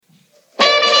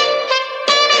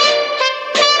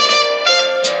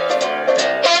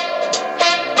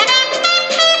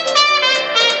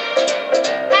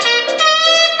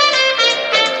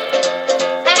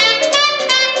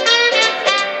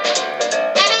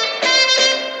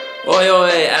Oi oi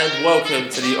and welcome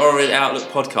to the Orient Outlook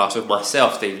podcast with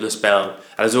myself, Steve Nussbaum,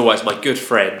 and as always my good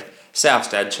friend, South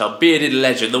Stand chum, bearded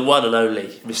legend, the one and only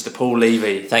Mr. Paul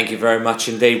Levy. Thank you very much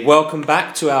indeed. Welcome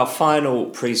back to our final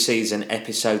pre-season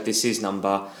episode. This is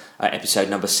episode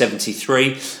number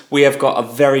 73. We have got a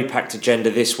very packed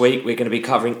agenda this week. We're going to be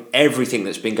covering everything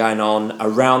that's been going on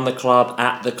around the club,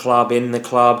 at the club, in the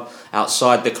club,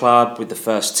 outside the club, with the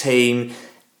first team.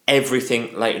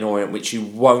 Everything Leyton Orient, which you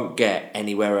won't get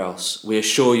anywhere else. We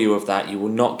assure you of that. You will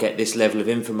not get this level of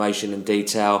information and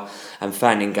detail and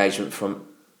fan engagement from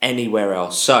anywhere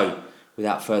else. So,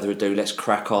 without further ado, let's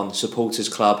crack on. Supporters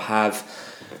Club have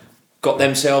got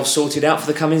themselves sorted out for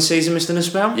the coming season, Mr.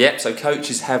 Nussbaum? Yep, so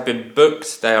coaches have been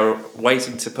booked. They are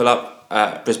waiting to pull up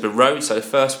Brisbane Road. So the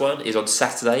first one is on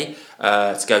Saturday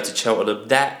to go to Cheltenham.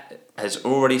 That has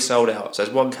already sold out. So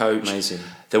there's one coach. Amazing.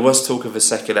 There was talk of a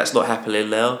second. That's not happening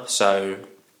now. So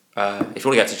if you want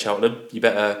to go to Cheltenham, you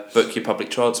better book your public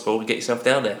transport and get yourself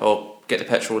down there, or get the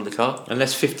petrol in the car.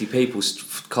 Unless 50 people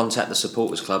contact the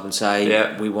Supporters Club and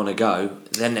say, we want to go,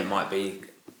 then it might be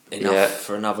enough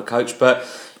for another coach. But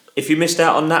if you missed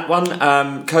out on that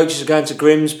one, coaches are going to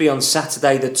Grimsby on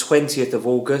Saturday the 20th of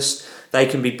August. They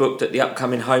can be booked at the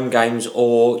upcoming home games,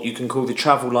 or you can call the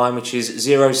travel line, which is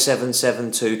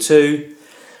 07722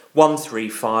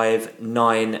 135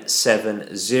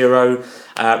 970.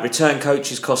 Return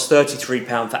coaches cost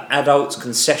 £33 for adults,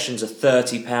 concessions are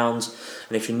 £30,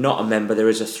 and if you're not a member, there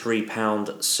is a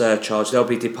 £3 surcharge. They'll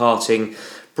be departing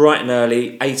bright and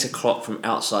early, 8 o'clock from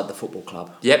outside the football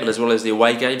club. Yep, and as well as the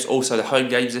away games, also the home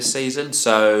games this season.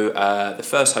 So the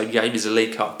first home game is a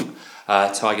League Cup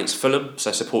tie against Fulham.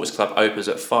 So Supporters Club opens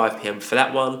at 5pm for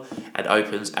that one and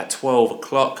opens at 12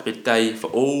 o'clock midday for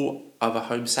all other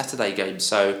home Saturday games.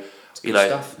 So,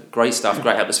 great stuff,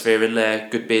 great atmosphere in there,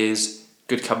 good beers,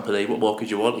 good company. What more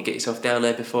could you want? And get yourself down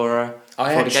there before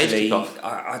the games kick off.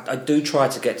 I do try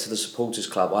to get to the Supporters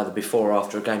Club either before or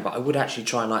after a game, but I would actually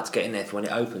try and like to get in there for when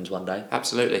it opens one day.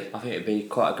 Absolutely. I think it'd be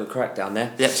quite a good crack down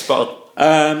there. Yep, spot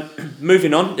on.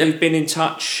 Moving on, we've been in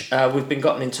touch. We've been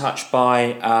gotten in touch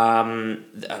by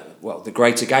the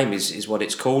Greater Game is what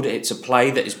it's called. It's a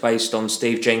play that is based on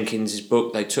Steve Jenkins'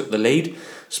 book They Took the Lead.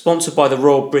 Sponsored by the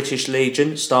Royal British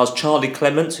Legion, stars Charlie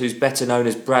Clement, who's better known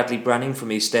as Bradley Branning from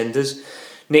EastEnders.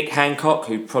 Nick Hancock,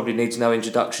 who probably needs no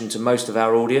introduction to most of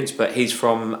our audience, but he's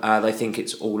from They Think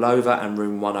It's All Over and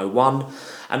Room 101.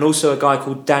 And also a guy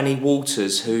called Danny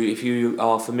Walters, who, if you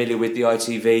are familiar with the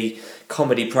ITV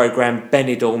comedy programme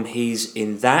Benidorm, he's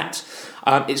in that.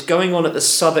 It's going on at the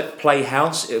Southwark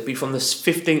Playhouse. It'll be from the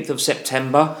 15th of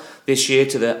September this year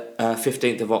to the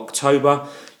 15th of October.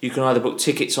 You can either book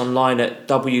tickets online at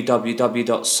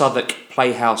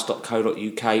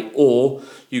www.southwarkplayhouse.co.uk, or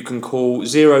you can call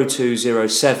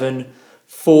 0207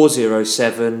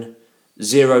 407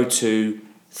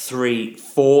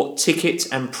 0234. Tickets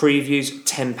and previews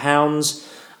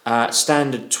 £10.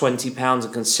 Standard £20,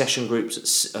 and concessions and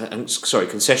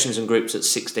groups at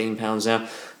 £16 now.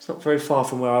 It's not very far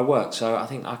from where I work, so I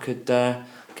think I could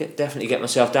definitely get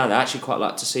myself down there. I actually quite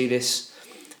like to see this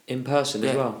in person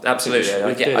as well. Absolutely.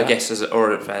 I guess as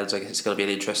Orient fans, I guess it's going to be an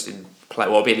interesting play.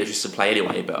 Well, it'll be an interesting play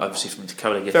anyway, but obviously from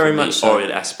coming in from the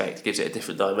Orient aspect, gives it a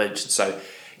different dimension. So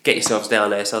get yourselves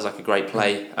down there. Sounds like a great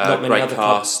play. Great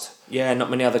cast. Not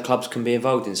many other clubs can be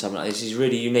involved in something like this. It's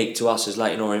really unique to us as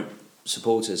Leyton Orient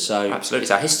supporters. So absolutely,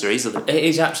 it's our history, isn't it? It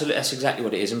is absolutely. That's exactly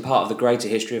what it is, and part of the greater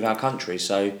history of our country.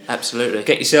 So absolutely,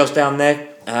 get yourselves down there.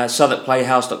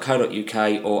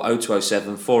 southwarkplayhouse.co.uk or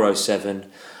 0207 407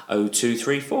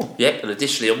 0234. Yep, and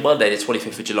additionally on Monday the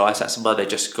 25th of July, so that's Monday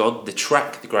just gone, the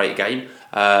track, The Great Game,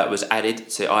 was added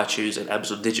to iTunes and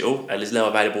Amazon Digital and is now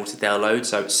available to download.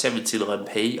 So it's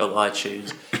 79p on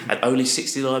iTunes and only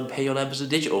 69p on Amazon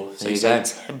Digital. So you get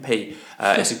 10p.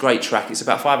 It's a great track. It's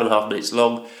about 5.5 minutes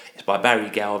long. It's by Barry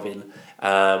Galvin.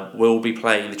 We'll be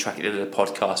playing the track at the end of the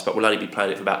podcast, but we'll only be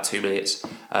playing it for about 2 minutes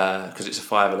because it's a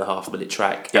 5.5 minute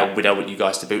track. Yep. We don't want you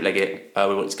guys to bootleg it.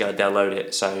 We want you to go and download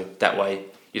it, so that way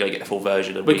you don't get the full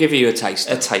version. And we'll give you a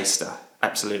taster. A taster,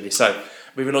 absolutely. So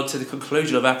moving on to the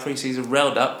conclusion of our pre-season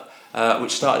roundup,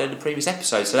 which started in the previous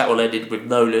episode. So that one ended with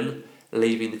Nolan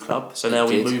leaving the club. So now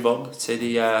we move on to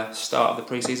the start of the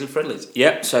pre-season friendlies.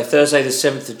 Yep, so Thursday the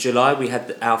 7th of July we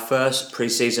had our first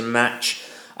pre-season match,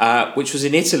 which was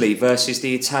in Italy versus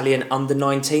the Italian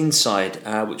under-19 side,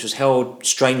 which was held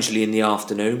strangely in the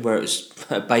afternoon where it was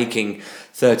baking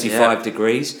 35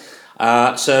 degrees.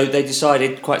 So they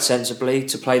decided quite sensibly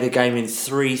to play the game in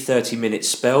 3 30-minute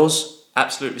spells.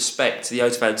 Absolute respect to the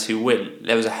O's fans who went.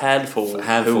 There was a handful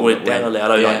who went down there. I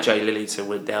know like Jay Lillington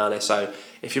went down there. So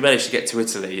if you managed to get to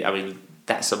Italy, I mean,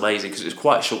 that's amazing because it was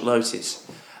quite short notice.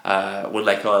 when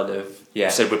they kind of Yeah.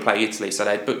 said we're playing Italy. So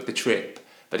they booked the trip,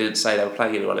 but didn't say they were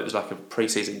playing anyone. It was like a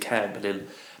pre-season camp, and then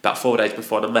about 4 days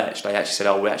before the match, they actually said,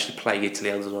 "Oh, we're actually playing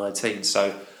Italy under 19."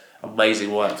 So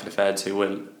amazing work for the fans who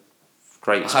win.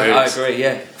 Great experience. I agree,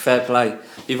 yeah. Fair play.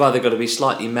 You've either got to be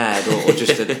slightly mad or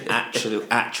just an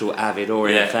actual avid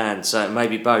Orient fan, so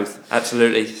maybe both.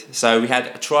 Absolutely. So we had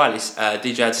a trialist,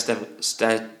 Dejan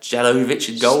Stojanovic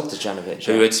in goal,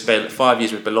 who had spent 5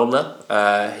 years with Bologna.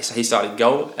 So he started in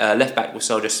goal. Left back was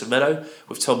Sergio Semedo,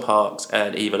 with Tom Parks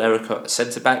and Ivan Ericott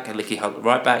centre back, and Licky Hunt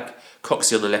right back.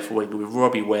 Coxey on the left wing with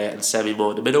Robbie Ware and Sammy Moore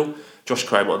in the middle. Josh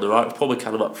Kramer on the right with Paul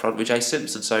McCallum up front with Jay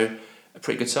Simpson. So a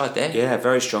pretty good side there. Yeah,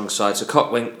 very strong side. So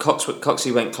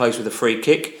Coxey went close with a free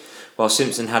kick, while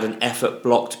Simpson had an effort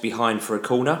blocked behind for a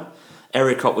corner.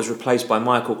 Ericott was replaced by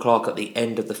Michael Clark at the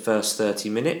end of the first 30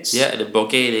 minutes. Yeah, and then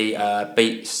Borghini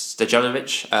beat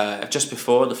Stojanovic just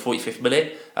before in the 45th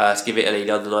minute to give Italy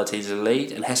the under-19s a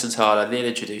lead. And Hessenthaler then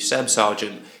introduced Sam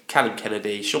Sargent, Callum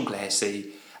Kennedy, Sean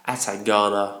Clahessy,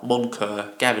 Atangana,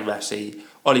 Moncur, Gavin Massey,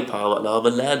 Ollie Palmer and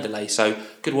Armand Landelay. So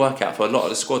good workout for a lot of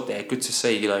the squad there. Good to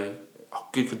see,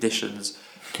 good conditions,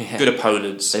 good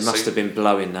opponents. They must have been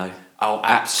blowing though. Oh,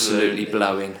 absolutely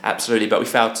blowing. Absolutely, but we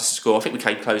failed to score. I think we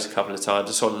came close a couple of times.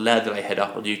 I saw Landelay head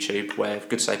up on YouTube where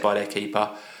good save by their keeper,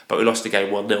 but we lost the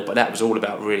game 1-0. But that was all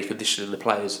about really conditioning the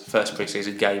players. First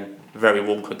pre-season game, very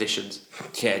warm conditions.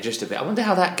 Yeah, just a bit. I wonder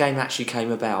how that game actually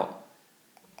came about.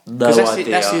 No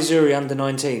idea. That's the Azzurri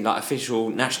under-19, like official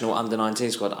national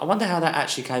under-19 squad. I wonder how that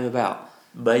actually came about.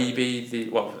 Maybe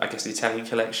I guess the Italian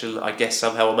collection. I guess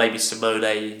somehow, or maybe Simone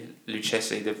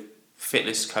Lucchesi, the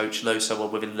fitness coach, knows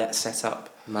someone within that setup.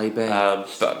 Maybe.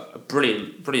 But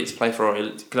brilliant to play for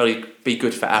Orient. It can only be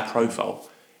good for our profile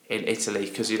in Italy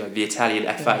because the Italian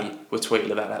FA were tweeting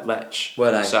about that match.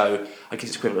 Were they? So I guess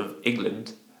it's equivalent of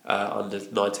England under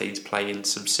 19s playing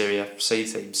some Serie C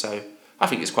teams. So I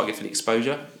think it's quite good for the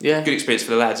exposure. Yeah. Good experience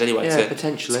for the lads anyway. Yeah, to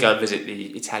potentially. To go and visit the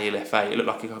Italian FA. It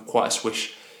looked like quite a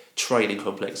swish training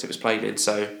complex it was played in.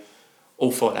 So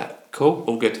all for that. Cool.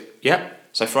 All good. Yep.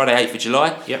 So Friday 8th of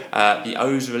July, Yep. The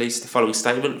O's released the following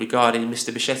statement regarding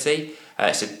Mr. Bichetti.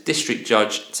 It's a District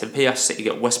Judge Tempia sitting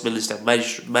at Westminster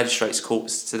Magistrates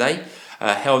Courts today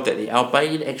held that the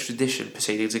Albanian extradition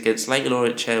proceedings against Leyton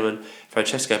Orient chairman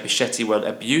Francesco Bichetti were an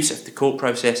abuse of the court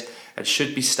process and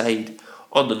should be stayed.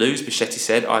 On the news, Bichetti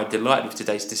said, "I am delighted with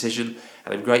today's decision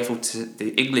and I'm grateful to the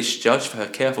English judge for her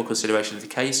careful consideration of the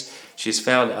case. She has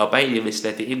found that Albania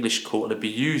misled the English court and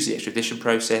abused the extradition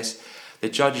process. The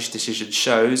judge's decision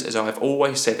shows, as I have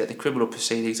always said, that the criminal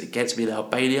proceedings against me in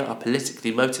Albania are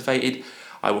politically motivated.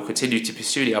 I will continue to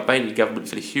pursue the Albanian government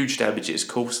for the huge damage it has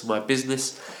caused to my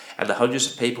business and the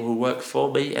hundreds of people who work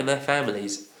for me and their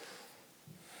families."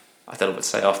 I don't know what to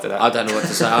say after that. I don't know what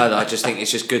to say either. I just think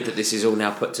it's just good that this is all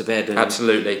now put to bed. And,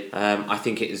 absolutely. I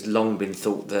think it has long been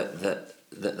thought that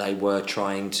they were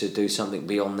trying to do something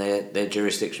beyond their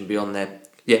jurisdiction, beyond their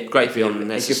great beyond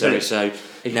necessary. So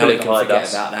now we can forget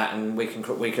about that, and we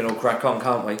can all crack on,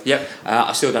 can't we? Yep.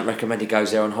 I still don't recommend he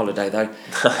goes there on holiday though.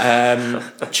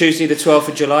 Tuesday the 12th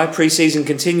of July, pre-season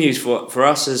continues for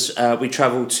us as we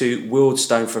travel to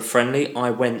Wildstone for a friendly. I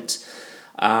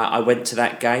went to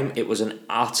that game. It was an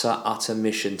utter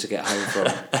mission to get home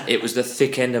from. It was the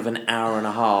thick end of an hour and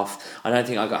a half. I don't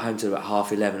think I got home till about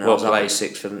 11:30. I was up at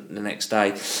 6 for the next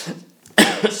day.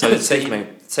 So the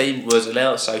team was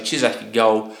announced. So Chizak in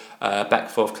goal, back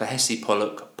four of Clahessy,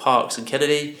 Pollock, Parks and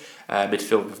Kennedy.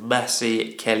 Midfield with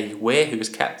Massey, Kelly, Ware, who was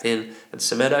captain, and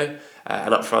Semedo.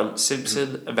 And up front,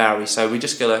 Simpson and Barry. So we're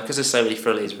just going to, because there's so many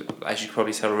friendlies, as you can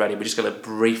probably tell already, we're just going to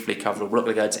briefly cover them. We're not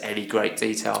going to go into any great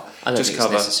detail. I don't think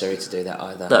it's necessary to do that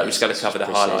either. No, we're just going to cover the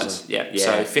highlights. Yeah.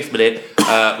 So 5th minute,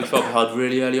 we fell behind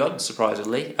really early on,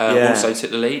 surprisingly. Also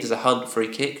took the lead as a Hunt free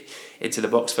kick into the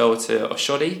box, fell to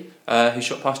Oshodi, who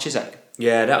shot past Chizak.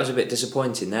 Yeah, that was a bit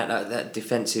disappointing. That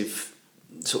defensive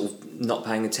sort of not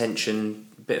paying attention,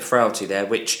 bit of frailty there,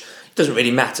 which doesn't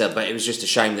really matter, but it was just a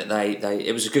shame that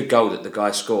it was a good goal that the guy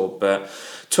scored. But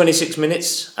 26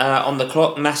 minutes on the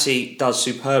clock, Massey does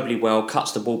superbly well,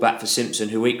 cuts the ball back for Simpson,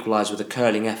 who equalised with a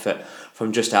curling effort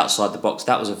from just outside the box.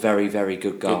 That was a very, very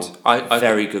good goal.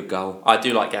 Very good goal. I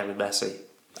do like Gavin Massey.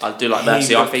 I do like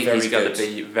Massey. I think he's going to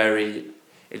be very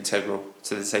integral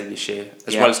to the team this year.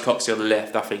 As well as Coxey on the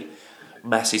left, I think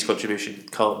Massey's contribution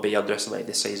can't be underestimated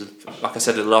this season. Like I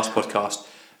said in the last podcast,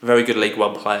 very good League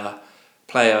One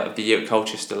player of the year at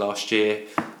Colchester last year.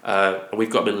 And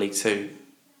we've got him in League Two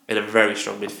in a very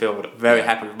strong midfield. Very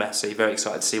happy with Massey, very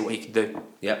excited to see what he can do.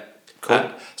 Yep.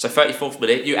 Cool. So 34th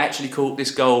minute, you actually caught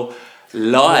this goal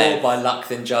Live. More by luck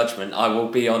than judgment. I will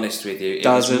be honest with you. It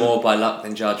Doesn't- was more by luck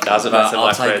than judgment. Doesn't but matter, I'll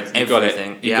my take friend. You got it.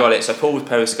 everything. You got it. So Paul was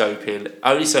periscoping.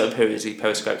 Only certain periods he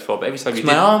periscoped for, but every time you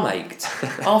My did, arm ached.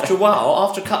 After a while,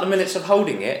 after a couple of minutes of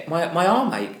holding it, my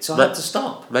arm ached, so I had to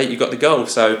stop. mate, you got the goal.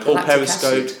 So Paul Lactic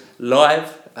periscoped acid.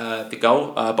 live the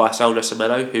goal by Sandro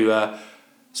Semedo, who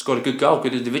scored a good goal,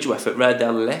 good individual effort, ran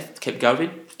down the left, kept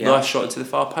going. Yeah. Nice shot into the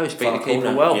far post, beat Far the keeper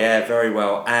corner. well. Yeah, very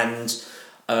well. And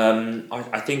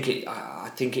I think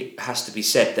it has to be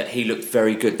said that he looked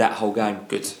very good that whole game.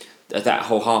 Good. That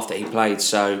whole half that he played.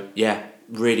 So yeah,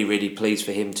 really, really pleased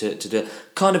for him to do it.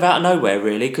 Kind of out of nowhere,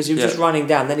 really, because he was just running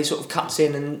down. Then he sort of cuts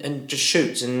in and just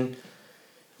shoots. And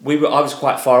I was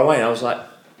quite far away. And I was like,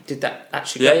 did that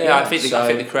actually? Yeah. I think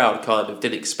the crowd kind of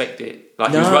didn't expect it.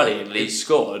 Like he was running and he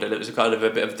scored, and it was a kind of a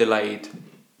bit of delayed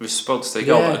response to the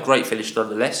goal, but a great finish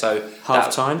nonetheless. So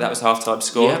half time. That was half time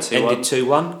score. 2-1. Ended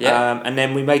 2-1. Yeah. And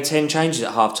then we made 10 changes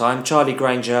at half time. Charlie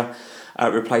Granger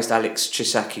replaced Alex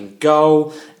Chisak in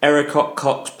goal. Ericott,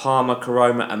 Cox, Palmer,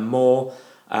 Karoma, and Moore.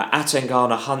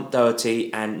 Atengana, Hunt,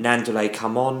 Doherty, and Nandule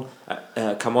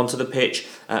come onto the pitch,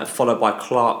 followed by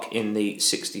Clark in the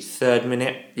 63rd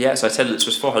minute. Yeah, so attendance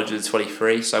was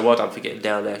 423, so well done for getting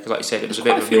down there, because like you said, it was a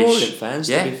bit Quite of a a few niche. Orient fans,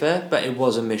 to be fair, but it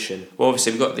was a mission. Well,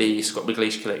 obviously we've got the Scott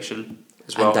McLeish connection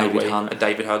as well, And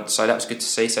David Hunt, so that was good to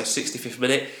see. So 65th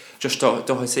minute, Josh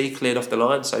Doherty cleared off the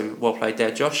line, so well played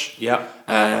there, Josh. Yep,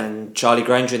 and Charlie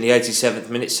Granger in the 87th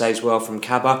minute saves well from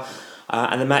Cabba.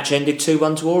 And the match ended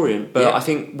 2-1 to Orient. But I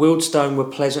think Wealdstone were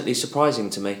pleasantly surprising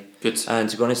to me. Good. And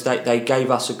to be honest, they gave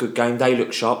us a good game. They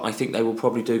look sharp. I think they will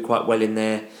probably do quite well in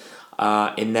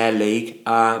their league.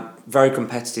 Very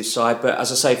competitive side. But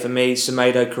as I say, for me,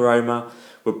 Semedo, Karoma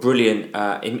were brilliant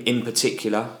in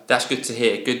particular. That's good to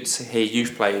hear. Good to hear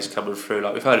youth players coming through.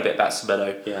 Like we've heard a bit about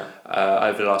Semedo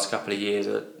over the last couple of years.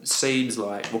 It seems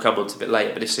like, we'll come on to a bit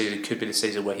later, but this season could be the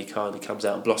season where he kind of comes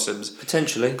out and blossoms.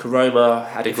 Potentially. Karoma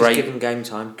had a great given game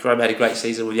time. Karoma had a great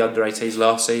season with the under-18s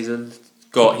last season.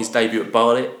 Got his debut at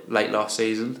Barnet late last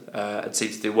season and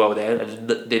seemed to do well there. And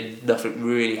then nothing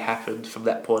really happened from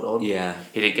that point on. Yeah.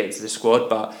 He didn't get into the squad,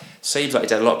 but seems like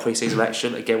he's had a lot of pre-season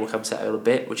action. Again, we'll come to that in a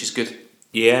bit, which is good.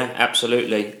 Yeah,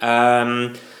 absolutely.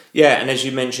 And as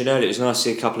you mentioned earlier, it was nice to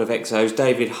see a couple of exos.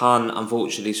 David Hunt,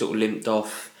 unfortunately, sort of limped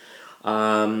off.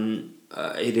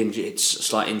 He'd a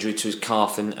slight injury to his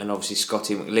calf, and obviously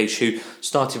Scotty McLeish, who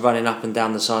started running up and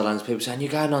down the sidelines. People saying, "You're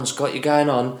going on, Scott, you're going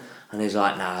on." And he's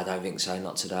like, "Nah, I don't think so,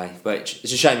 not today." But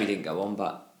it's a shame he didn't go on,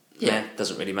 but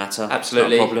doesn't really matter.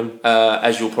 Absolutely. Not a problem.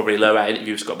 As you'll probably know, our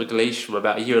interview with Scott McLeish from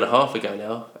about a year and a half ago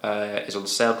now is on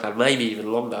SoundCloud, maybe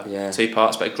even longer. Yeah. 2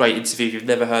 parts, but a great interview if you've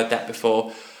never heard that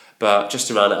before. But just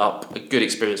to round it up, a good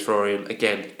experience for Orient.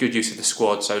 Again, good use of the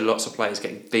squad, so lots of players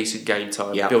getting decent game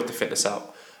time, build the fitness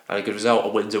up, and a good result. A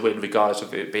win's a win, regardless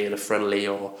of it being a friendly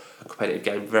or a competitive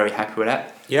game. Very happy with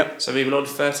that. Yep. So moving on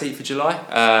to 13th of July,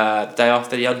 the day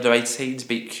after the under-18s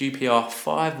beat QPR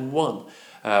 5-1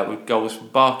 with goals from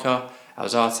Barker,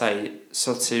 Alzate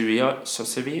Sotirio,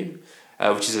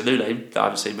 which is a new name that I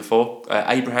haven't seen before,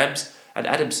 Abrahams and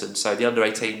Adamson. So the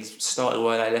under-18s starting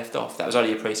where they left off. That was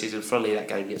only a pre-season friendly, that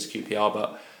game against QPR,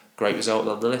 but great result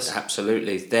nonetheless.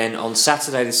 Absolutely. Then on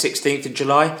Saturday the 16th of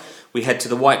July, we head to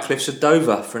the White Cliffs of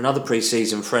Dover for another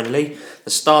pre-season friendly. The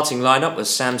starting lineup was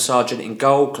Sam Sargent in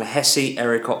goal, Clahessy,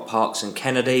 Ericott, Parks and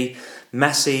Kennedy,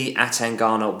 Massey,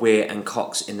 Atangana, Weir and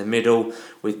Cox in the middle,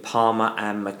 with Palmer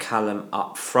and McCallum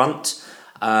up front.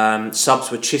 Subs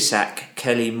were Chisak,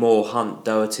 Kelly, Moore, Hunt,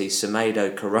 Doherty,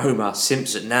 Semedo, Karoma,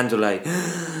 Simpson, Nandule,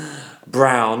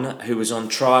 Brown, who was on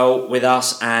trial with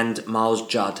us, and Miles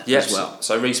Judd as well.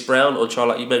 So Reece Brown on trial,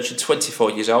 like you mentioned,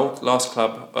 24 years old. Last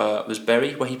club was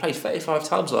Bury, where he played 35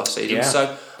 times last season. Yeah.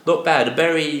 So not bad. And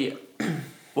Bury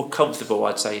were comfortable,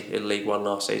 I'd say, in League One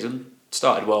last season.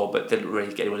 Started well, but didn't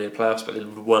really get anyone in the playoffs, but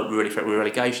then weren't really threatened with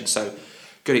relegation. So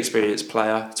good experienced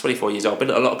player, 24 years old, been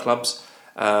at a lot of clubs,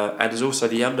 and is also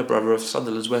the younger brother of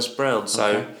Sunderland's Wes Brown.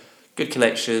 So good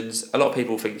connections. A lot of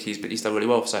people think he's done really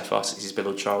well so far since he's been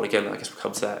on trial. Again, I guess we'll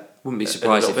come to that. Wouldn't be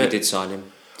surprised if we did sign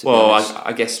him. Well,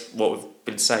 I guess what we've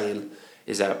been saying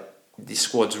is that the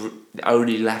squad's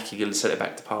only lacking in the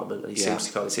centre-back department, and he seems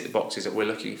to kind of tick the boxes that we're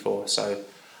looking for. So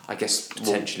I guess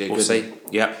potentially we'll see.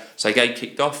 Yeah. So game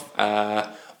kicked off.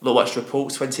 Not much to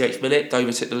report. 28th minute,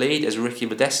 Dover took the lead as Ricky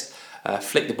Modeste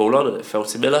flicked the ball on, and it fell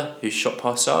to Miller, who shot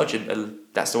past Sargent, and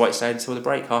that's the way it stayed until the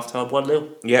break. Half time, 1-0.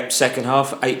 Yep. Second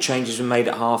half, 8 changes were made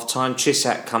at half time.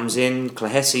 Chisak comes in.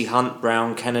 Clahessy, Hunt,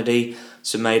 Brown, Kennedy,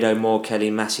 Semedo, Moore, Kelly,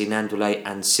 Massey, Nandule,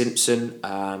 and Simpson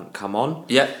come on.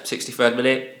 Yep. 63rd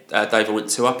minute, Dover went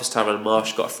 2 up as Tyrone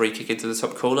Marsh got a free kick into the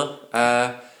top corner.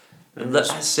 And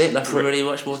that's it. Nothing really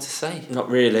much more to say. Not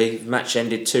really. Match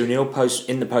ended 2-0.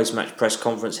 In the post-match press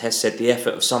conference, Hess said the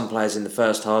effort of some players in the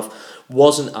first half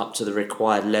wasn't up to the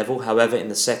required level. However, in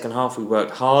the second half, we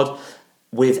worked hard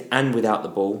with and without the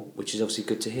ball, which is obviously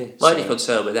good to hear. My only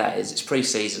concern with that is it's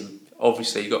pre-season.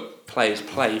 Obviously, you've got players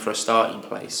playing for a starting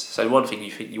place. So the one thing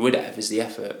you think you would have is the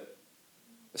effort.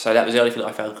 So that was the only thing that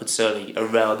I found concerning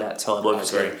around that time.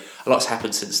 Obviously, a lot's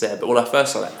happened since then. But when I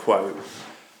first saw that quote,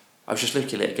 I was just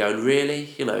looking at it going,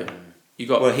 really? You know, you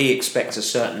got... Well, he expects a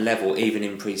certain level even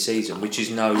in pre-season, which is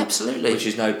no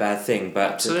bad thing.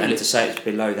 But and to say it's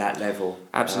below that level...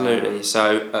 Absolutely.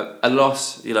 So a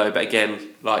loss, you know, but again,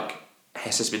 like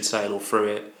Hess has been saying all through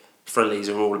it, friendlies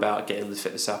are all about getting the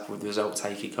fitness up with the result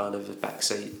taking kind of a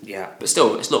backseat. Yeah. But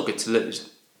still, it's not good to lose.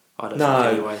 I don't think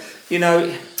anyway. You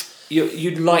know,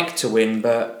 you'd like to win,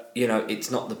 but, you know, it's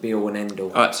not the be-all and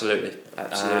end-all. Oh, absolutely.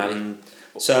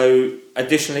 So,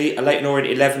 additionally, a Leyton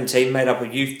Orient 11 team made up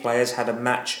of youth players had a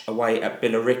match away at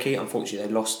Billericay. Unfortunately,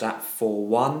 they lost that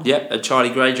 4-1. Yep, and Charlie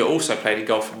Granger also played in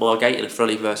goal for Margate in a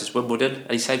friendly versus Wimbledon,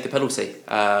 and he saved the penalty.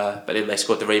 But then they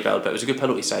scored the rebound. But it was a good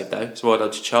penalty save, though. So well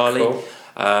done to Charlie. Cool.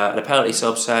 And apparently,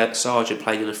 Sargent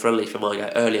played in a friendly for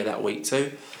Margate earlier that week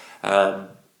too.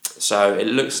 So it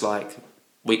looks like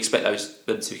we expect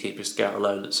them two keepers to go out on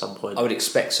loan at some point. I would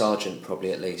expect Sargent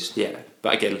probably at least. Yeah,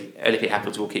 but again, anything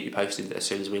happens, we'll keep you posted as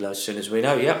soon as we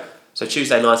know. Yep. So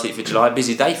Tuesday 19th of July,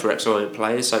 busy day for ex-Orient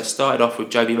players. So it started off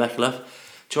with Joby McAnuff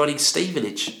joining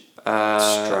Stevenage.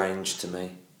 Strange to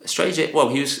me. Strange. Well,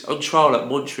 he was on trial at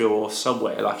Montreal or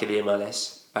somewhere like in the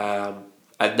MLS,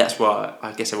 and that's why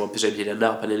I guess everyone presumed he'd end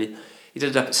up. And then he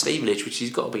ended up at Stevenage, which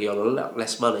he's got to be on a lot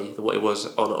less money than what it was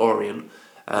on Orient.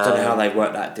 I don't know how they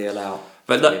worked that deal out.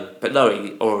 But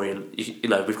knowing Orient, you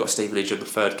know, we've got Stevenage in the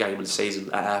third game of the season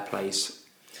at our place.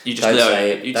 You just know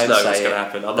what's going to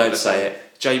happen. I'm not going to say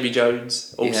it. Jamie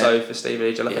Jones also for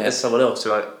Stevenage, and I think there's someone else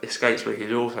who escapes me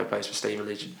who also plays for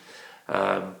Stevenage.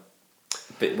 But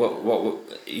what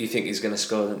you think he's going to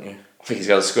score, don't you? I think he's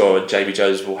going to score, and Jamie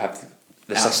Jones will have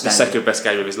the second best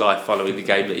game of his life, following the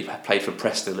game that he played for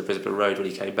Preston at Brisbane Road when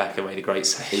he came back and made a great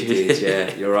save. He did,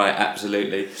 yeah, you're right,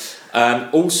 absolutely.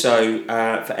 Also,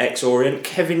 for ex-Orient,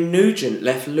 Kevin Nugent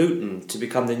left Luton to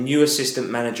become the new assistant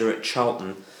manager at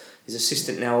Charlton. He's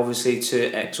assistant now, obviously,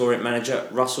 to ex-Orient manager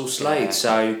Russell Slade. Yeah.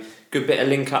 So, good bit of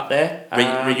link up there.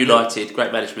 Reunited,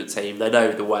 great management team. They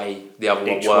know the way the other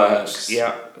one works.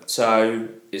 Yeah. So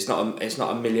it's not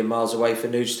a million miles away for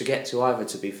Nuge to get to either,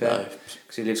 to be fair,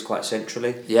 because he lives quite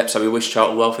centrally. Yep. So we wish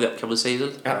Charlton well for the upcoming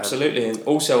season. Absolutely, and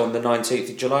also on the 19th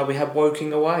of July we had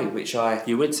Woking away, which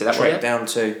you went to that trekked down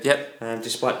to. Yep.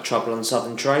 Despite the trouble on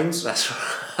Southern trains, that's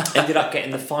right. Ended up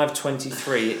getting the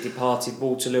 5:23. It departed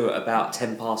Waterloo at about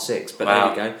 6:10. But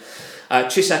wow. There you go.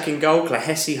 Chisak in goal,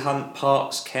 Clahessy, Hunt,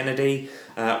 Parks, Kennedy.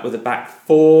 With a back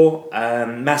four,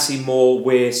 Massey, Moore,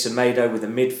 Weir, Semedo with a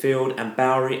midfield, and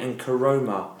Bowery and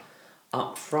Karoma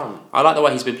up front. I like the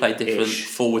way he's been playing different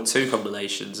forward two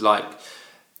combinations. Like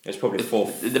it's probably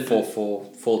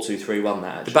 4-2-3-1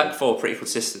 that actually. The back four are pretty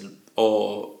consistent,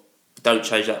 or don't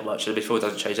change that much, and the midfield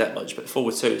doesn't change that much. But the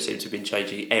forward two seem to have been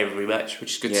changing every match,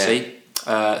 which is good to see.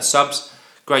 Subs: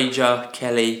 Granger,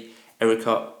 Kelly,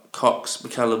 Ericott, Cox,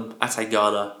 McCallum,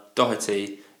 Atangana,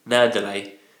 Doherty,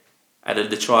 Nandale. And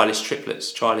then the trialist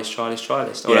triplets. Trialist.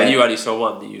 Although you only saw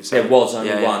one, that you said. There was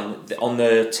only one. On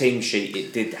the team sheet,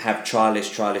 it did have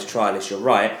trialist. You're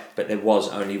right, but there was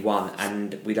only one,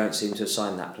 and we don't seem to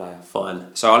assign that player.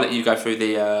 Fine. So I'll let you go through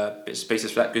the bits and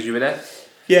pieces for that because you were there.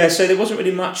 Yeah. So there wasn't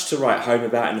really much to write home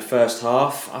about in the first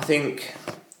half. I think,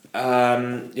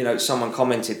 someone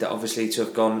commented that obviously to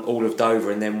have gone all of Dover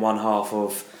and then one half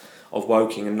of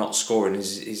Woking and not scoring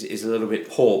is a little bit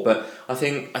poor, but I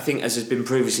think as has been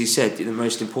previously said, the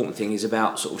most important thing is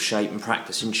about sort of shape and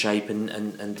practicing shape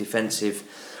and defensive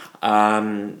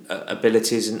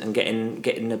abilities and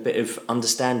getting a bit of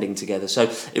understanding together.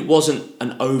 So it wasn't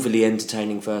an overly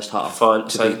entertaining first half. Fine.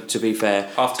 To be fair,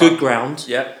 half-time. Good ground.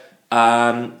 Yeah.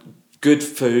 Good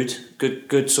food.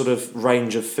 Good sort of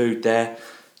range of food there.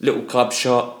 Little club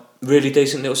shot. Really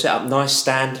decent little setup, nice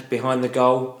stand behind the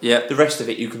goal. Yeah. The rest of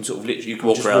it you can sort of literally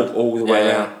walk all the way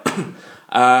around.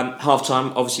 Half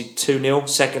time obviously 2-0.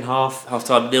 Second half. Half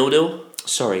time 0-0.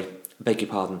 Sorry, beg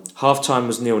your pardon. Half time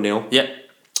was 0-0. Yep.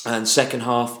 And second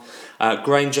half,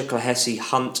 Granger, Clahessy,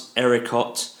 Hunt,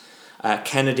 Ericott,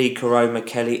 Kennedy, Karoma,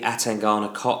 Kelly,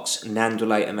 Atangana, Cox,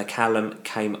 Nandule and McCallum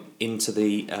came into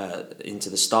the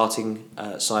starting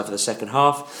side for the second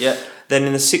half. Yeah. Then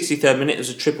in the 63rd minute, there was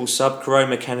a triple sub.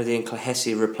 Karoma, Kennedy and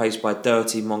Clahessy replaced by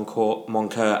Doherty,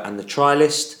 Moncur and the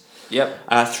trialist. Yep.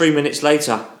 3 minutes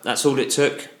later, that's all it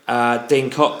took. Dean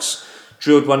Cox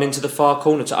drilled one into the far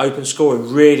corner to open score. A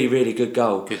really, really good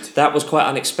goal. Good. That was quite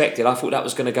unexpected. I thought that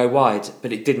was going to go wide,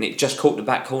 but it didn't. It just caught the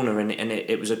back corner, and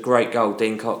it was a great goal.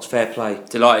 Dean Cox, fair play.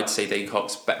 Delighted to see Dean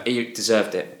Cox, but he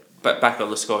Deserved it. but back on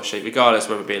the score sheet, regardless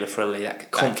of whether it being a friendly,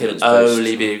 that can Confidence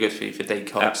only boost. be a good thing for Dean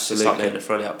Cox Absolutely. to start getting the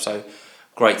friendly up. So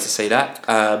great to see that.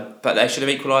 But they should have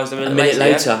equalised a minute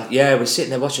later. Yeah, we're sitting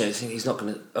there watching it. I think he's not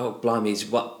going to. Oh, blimey! He's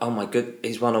what? Oh my good!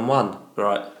 He's 1-on-1.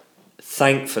 Right.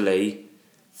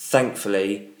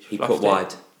 Thankfully, he Fluffed put it.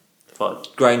 wide.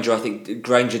 Fine. I think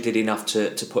Granger did enough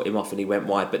to put him off, and he went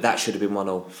wide. But that should have been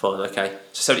 1-1. Fine. Okay.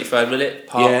 So 73rd minute,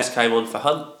 Parks came on for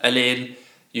Hunt, and then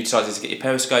you decided to get your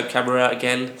periscope camera out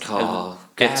again.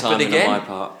 Good timing on my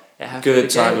part. Good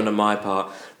timing on my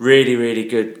part. Really, really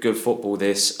good football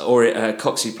this.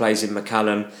 Coxey plays in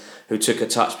McCallum, who took a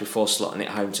touch before slotting it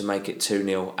home to make it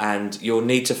 2-0. And you'll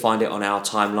need to find it on our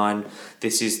timeline.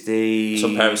 This is It's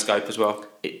on Periscope as well.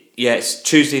 It's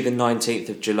Tuesday the 19th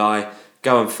of July.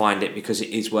 Go and find it because it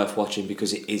is worth watching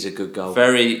because it is a good goal.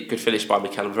 Very good finish by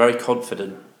McCallum. Very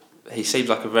confident. He seems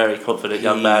like a very confident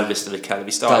young man, Mr. McCallum.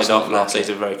 He started off last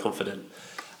season very confident.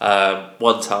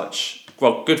 One touch.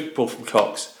 Well, good ball from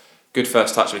Cox. Good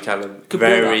first touch, McCallum.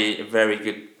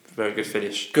 Very good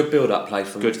finish. Good build-up play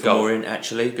from Orient,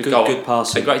 actually. Good goal. Good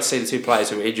passing. And great to see the two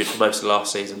players who were injured for most of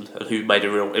last season and who made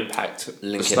a real impact at the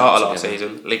Linking start of up last together.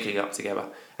 season, linking up together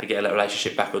and getting that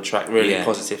relationship back on track. Really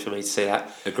positive for me to see that.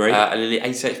 Agree. And in the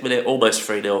 88th minute, almost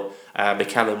 3-0,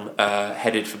 McCallum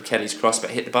headed from Kenny's cross but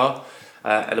hit the bar.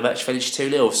 And the match finished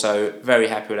 2-0, so very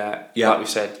happy with that. Yeah. Like we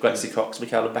said, great to see Cox,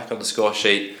 McCallum back on the score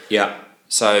sheet. Yeah.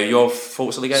 So your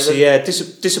thoughts on the game So then?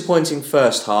 disappointing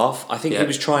first half. I think Yeah. he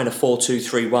was trying a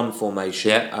 4-2-3-1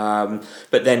 formation. Yeah.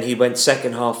 But then he went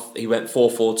second half. He went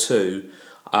 4-4-2,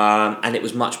 and it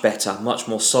was much better, much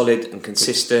more solid and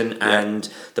consistent. Yeah. And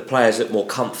the players looked more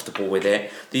comfortable with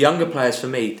it. The younger players, for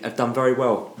me, have done very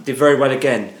well. Did very well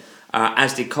again,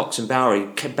 as did Cox and Bowery.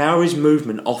 Bowery's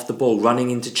movement off the ball,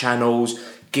 running into channels,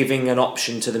 giving an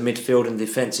option to the midfield and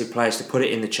defensive players to put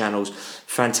it in the channels,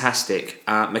 fantastic.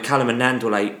 McCallum and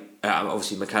Nandole,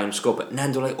 obviously McCallum scored, but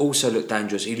Nandole also looked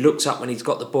dangerous. He looks up when he's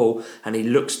got the ball and he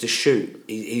looks to shoot.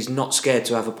 He's not scared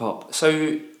to have a pop.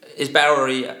 So is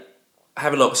Bowery, I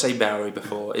haven't not seen Bowery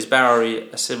before, is Bowery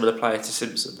a similar player to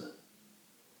Simpson?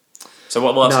 So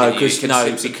what I'm asking you, can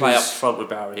Simpson play up front with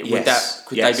Bowery?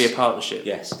 Could they be a partnership?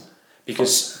 Yes.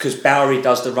 Because Bowery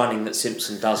does the running that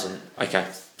Simpson doesn't. Okay.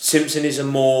 Simpson is a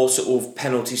more sort of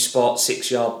penalty spot,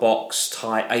 6-yard box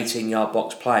type, 18-yard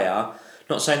box player.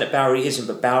 Not saying that Bowery isn't,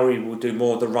 but Bowery will do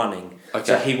more of the running. Okay.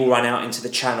 So he will run out into the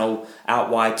channel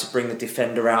out wide to bring the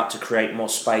defender out to create more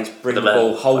space, bring the man.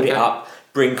 ball, hold it Okay. up,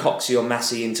 bring Coxey or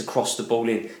Massey in to cross the ball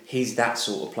in. He's that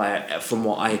sort of player from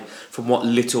what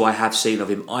little I have seen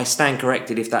of him. I stand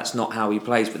corrected if that's not how he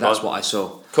plays, but that's what I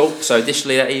saw. Cool. So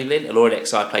additionally that evening, an Orient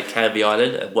side played Canby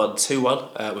Island and won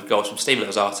 2-1 with goals from Stephen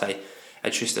Ozarte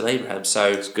and Tristan Abraham.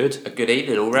 So it's good. A good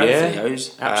evening all round for the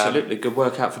O's. Absolutely. Good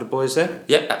workout for the boys there.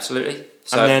 Yeah, absolutely.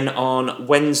 So, and then on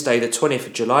Wednesday, the 20th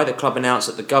of July, the club announced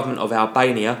that the government of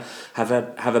Albania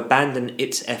have abandoned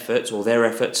its efforts, or their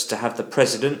efforts, to have our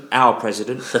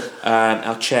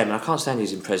chairman, I can't stand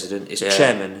using president, it's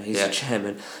chairman, he's the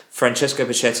chairman, Francesco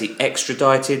Becchetti,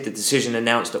 extradited. The decision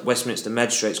announced at Westminster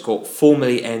Magistrates Court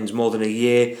formally ends more than a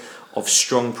year of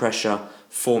strong pressure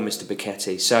for Mr.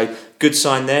 Becchetti. So good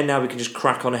sign there. Now we can just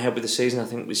crack on ahead with the season, I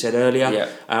think we said earlier,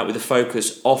 with the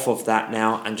focus off of that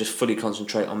now and just fully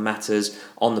concentrate on matters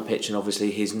on the pitch and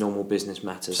obviously his normal business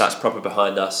matters. So that's proper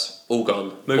behind us, all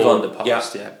gone. Move on. In the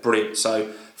past. Yeah, brilliant.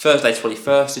 So Thursday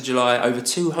 21st of July, over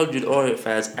 200 Orient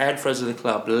fans and friends of the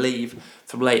club leave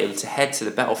from Leighton to head to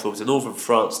the battlefields in northern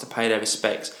France to pay their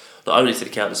respects not only to the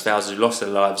countless thousands who lost their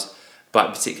lives, but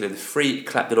in particular the three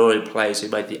Clapton Orient players who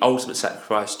made the ultimate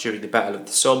sacrifice during the Battle of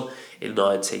the Somme in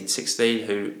 1916,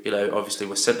 who, obviously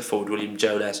was centre forward William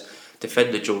Jonas,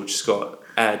 defender George Scott,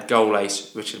 and goal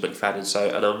ace Richard McFadden. So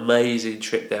an amazing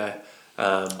trip there.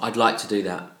 I'd like to do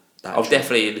that. Oh,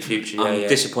 definitely in the future. I'm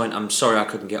disappointed. I'm sorry I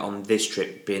couldn't get on this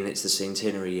trip, being it's the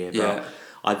centenary year. But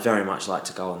I'd very much like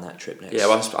to go on that trip next. Yeah,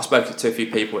 well, I spoke to a few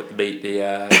people at the meet,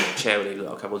 the chairman that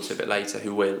I'll come on to a bit later,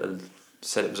 who went and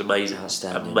said it was amazing.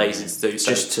 Amazing to do. So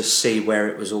just to see where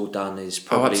it was all done is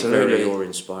probably very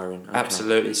awe-inspiring. Okay.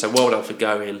 Absolutely. So well done for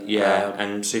going. Yeah,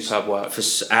 and superb work.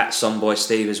 At Sonboy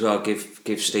Steve as well. Give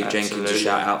Steve Jenkins a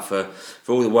shout out for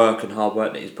all the work and hard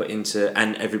work that he's put into,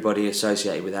 and everybody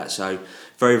associated with that. So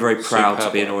very, very proud to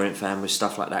be an Orient fan with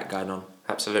stuff like that going on.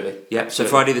 Absolutely. Yeah. So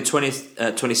Friday the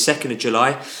 22nd of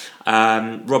July,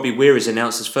 Robbie Weir is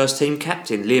announced as first team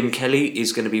captain. Liam Kelly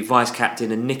is going to be vice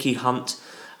captain, and Nicky Hunt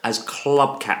as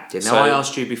club captain. Now, I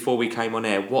asked you before we came on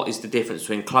air, what is the difference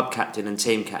between club captain and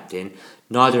team captain?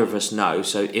 Neither of us know.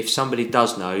 So if somebody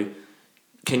does know,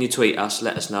 can you tweet us?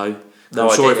 Let us know. No,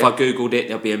 I'm sure if I googled it,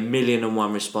 there'll be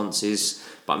 1,000,001 responses.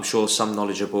 But I'm sure some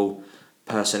knowledgeable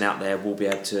person out there will be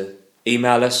able to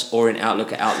email us,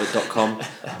 orientoutlook@outlook.com,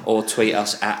 or tweet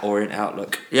us at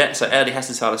orientoutlook. Yeah, so Ernie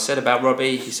Hassenthaler said about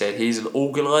Robbie, he said he's an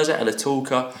organiser and a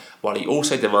talker, while he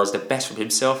also demands the best from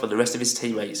himself and the rest of his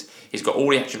teammates. He's got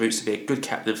all the attributes to be a good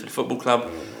captain for the football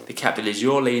club. The captain is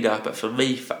your leader, but for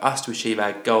me, for us to achieve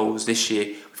our goals this year,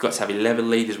 we've got to have 11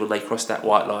 leaders when they cross that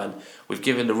white line. We've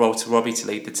given the role to Robbie to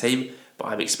lead the team, but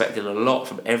I'm expecting a lot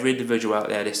from every individual out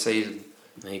there this season.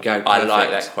 There you go. Perfect. I like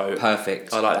that quote.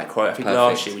 Perfect. I like that quote. I think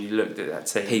last year when you looked at that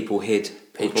team, people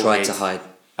tried to hide.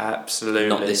 Absolutely.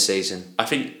 Not this season. I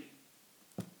think,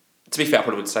 to be fair, I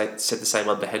probably would say said the same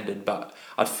under Hendon, but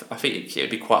I think it would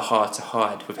be quite hard to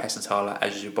hide with Hassenthaler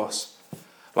as your boss,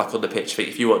 like on the pitch. I think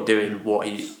if you weren't doing what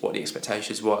the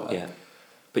expectations were. Yeah.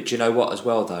 But do you know what as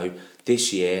well though?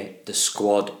 This year the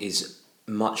squad is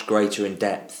much greater in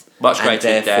depth. And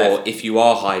therefore, if you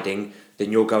are hiding,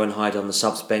 then you'll go and hide on the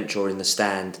subs bench or in the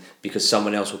stand because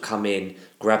someone else will come in,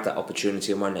 grab that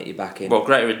opportunity and won't let you back in. Well,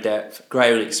 greater in depth,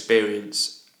 greater in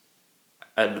experience,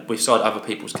 and we've signed other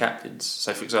people's captains.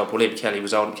 So, for example, Liam Kelly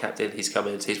was Oldham captain, he's come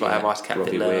in, he's our vice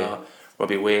captain now.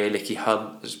 Robbie Weir, Nicky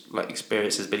Hunt,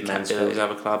 experience has been captain at his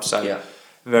other club. So,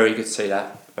 very good to see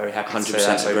that. Very happy to see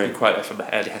that. So, a good quote from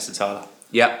Ernie Hassenthaler.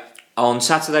 Yeah. On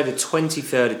Saturday, the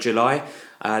 23rd of July,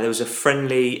 there was a friend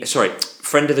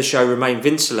of the show, Romain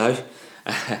Vincelo,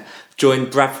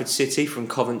 joined Bradford City from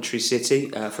Coventry City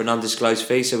for an undisclosed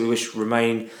fee. So we wish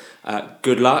Romain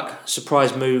good luck.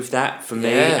 Surprise move that for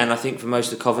me, and I think for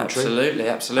most of Coventry. Absolutely.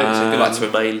 So good luck to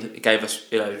Romain. He gave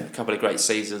us a couple of great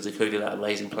seasons, including that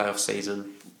amazing playoff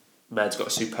season. Man's got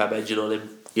a superb engine on him.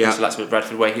 Yeah. So that's with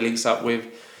Bradford, where he links up with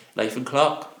Nathan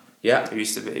Clark. Yeah. Who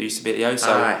used to be at the O.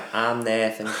 So I'm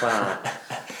Nathan Clark.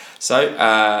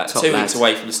 So 2 weeks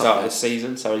away from the start of the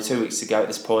season, so only 2 weeks to go at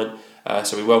this point.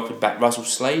 So we welcomed back Russell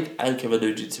Slade and Kevin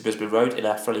Nugent to Brisbane Road in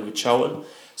our friendly with Charlton.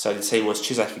 So the team was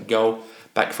Chisak in goal,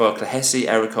 back for Clohessy,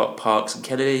 Ericott, Parks and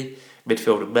Kennedy,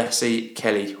 midfield of Massey,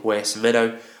 Kelly, Ware,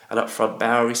 Semedo, and up front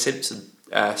Bowery, Simpson,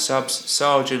 subs,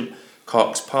 Sargent,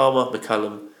 Cox, Palmer,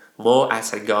 McCullum, Moore,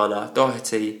 Atangana,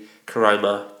 Doherty,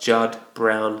 Karoma, Judd,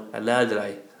 Brown and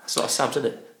Landale. That's a lot of subs,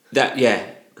 isn't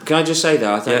it? Can I just say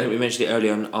though, I think we mentioned it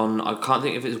earlier on I can't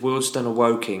think if it was Wilston or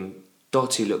Woking.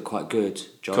 Dotty looked quite good,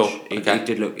 Josh. Cool. He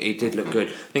did look good.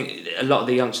 I think a lot of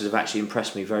the youngsters have actually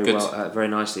impressed me very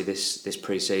nicely this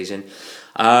pre-season.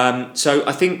 So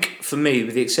I think for me,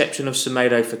 with the exception of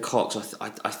Semedo for Cox,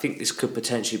 I think this could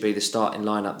potentially be the starting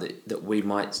lineup that we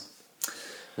might.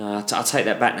 I'll take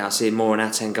that back now. Seeing more and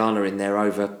Atangana in there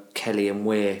over Kelly and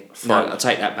Weir. No, I'll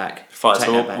take that back. Fine.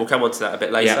 So we'll come on to that a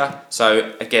bit later. Yeah.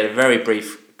 So again, a very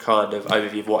brief kind of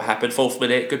overview of what happened. 4th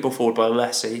minute, good ball forward by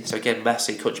Massey. So again,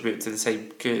 Massey contributed to the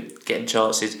team, good getting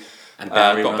chances. And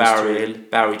Bowery got Bowery in.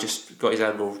 Bowery just got his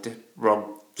angle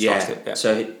wrong. Yeah.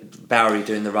 So Bowery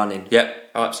doing the running.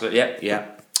 Yep. Oh, absolutely. Yep. Yeah.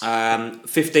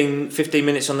 15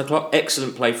 minutes on the clock.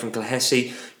 Excellent play from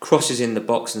Clohessy. Crosses in the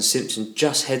box and Simpson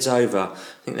just heads over. I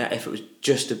think that effort was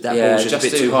just a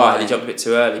bit too high. And he jumped a bit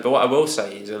too early. But what I will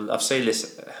say is, and I've seen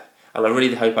this, and I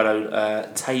really hope I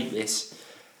don't taint this,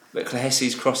 but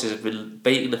Clohessy's crosses have been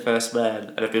beating the first man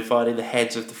and have been finding the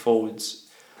heads of the forwards.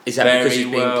 Is that because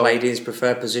he's being played in his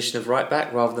preferred position of right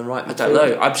back rather than right midfield? I don't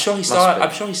know. I'm sure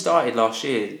he started last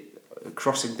year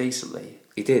crossing decently.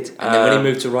 He did, and then when he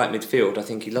moved to right midfield, I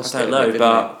think he lost. I don't know,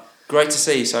 but great to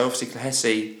see. So obviously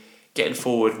Clohessy getting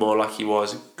forward more like he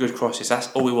was, good crosses. That's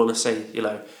all we want to see,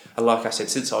 And like I said,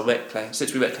 since we met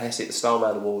Clohessy at the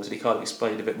Starman Awards, and he kind of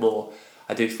explained a bit more,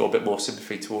 I do feel a bit more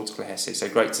sympathy towards Clohessy. So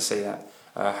great to see that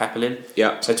happening.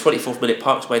 Yeah. So 24th minute,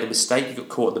 Parks made a mistake. He got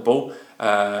caught on the ball,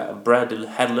 and Brandon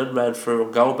Hanlon ran through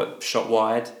on goal, but shot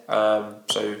wide.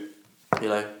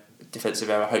 Defensive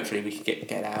error. Hopefully we can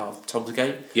get out of Tom's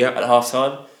game. Yeah. At half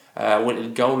time, went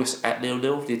in goalless at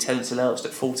 0-0. The attendance announced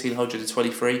at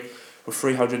 1,423 with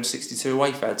 362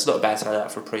 away fans. Not a bad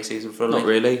turnout for a pre-season friendly.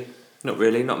 Not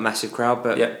really. Not a massive crowd,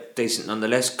 but decent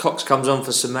nonetheless. Cox comes on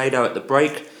for Semedo at the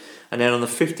break. And then on the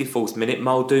 54th minute,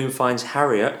 Muldoon finds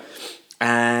Harriet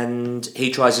and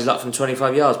he tries his luck from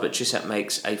 25 yards, but Chisak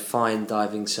makes a fine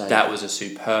diving save. That was a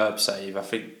superb save. I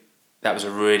think that was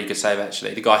a really good save,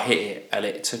 actually. The guy hit it and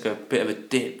it took a bit of a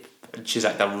dip, and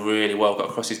Chisak done really well, got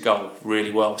across his goal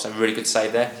really well. So, really good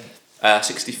save there.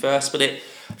 61st minute,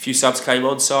 a few subs came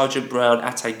on. Sargent, Brown,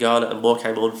 Atangana and Moore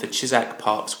came on for Chisak,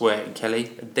 Parks, Ware and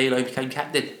Kelly. And Dino became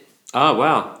captain. Oh,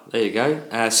 wow. There you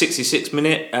go. 66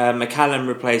 minute, McCallum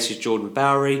replaces Jordan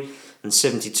Bowery. And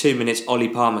 72 minutes, Ollie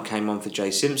Palmer came on for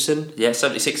Jay Simpson. Yeah,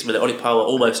 76 minute, Ollie Palmer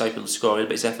almost opened the scoring,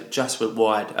 but his effort just went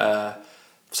wide.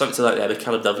 Something to note there,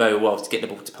 McCallum done very well to get the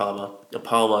ball to Palmer. And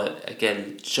Palmer,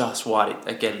 again, just wide.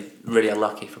 Again, really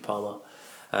unlucky for Palmer.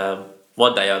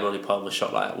 One day an Ollie Palmer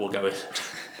shot like that will go in.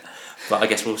 But I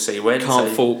guess we'll see when.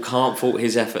 Can't fault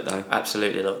his effort though.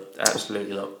 Absolutely not.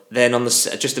 Absolutely not. Then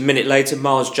just a minute later,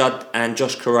 Miles Judd and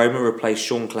Josh Koroma replaced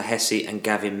Sean Clahessy and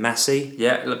Gavin Massey.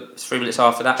 Yeah, look, 3 minutes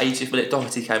after that, 80th minute,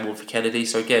 Doherty came on for Kennedy.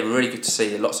 So again, really good to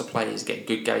see lots of players getting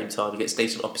good game time against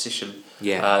decent opposition.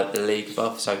 The league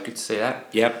above. So good to see that.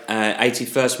 Yep.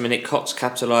 81st minute, Cox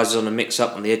capitalises on a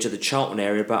mix-up on the edge of the Charlton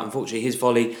area, but unfortunately his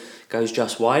volley goes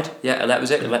just wide. Yeah, and that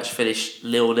was it. The match finished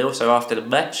 0-0. So after the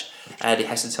match, Andy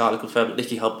Hessenthaler confirmed that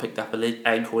Nicky Hunt picked up an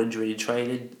ankle injury in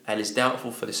training and is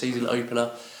doubtful for the season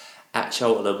opener at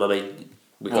Cheltenham. I mean,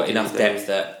 we've got enough depth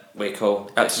that we're cool.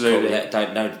 Absolutely.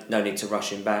 No need to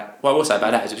rush him back. What I will say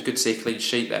about that is it was good to see a clean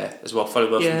sheet there as well.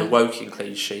 Following on from the Woking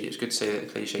clean sheet, it was good to see that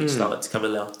the clean sheet started to come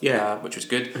in now, which was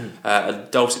good. And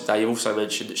Dulcet Day also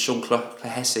mentioned that Sean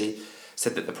Clahessy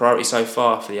said that the priority so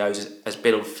far for the O's has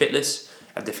been on fitness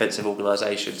and defensive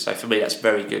organisation. So for me, that's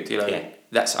very good. I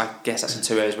guess that's the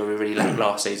two areas where we really lacked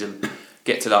last season.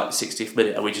 Get to like the 60th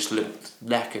minute and we just looked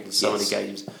knackered in so many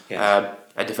games.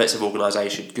 And defensive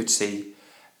organisation, good to see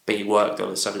being worked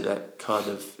on. Is something that kind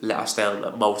of let us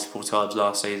down multiple times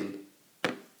last season.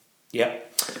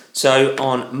 Yep. So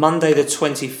on Monday the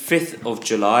 25th of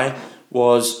July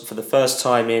was, for the first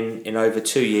time in over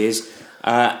 2 years,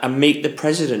 a Meet the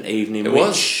President evening,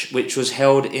 which was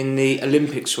held in the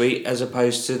Olympic Suite as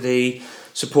opposed to the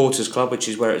Supporters Club, which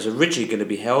is where it was originally going to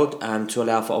be held, to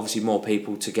allow for obviously more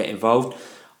people to get involved.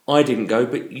 I didn't go,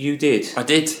 but you did. I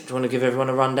did. Do you want to give everyone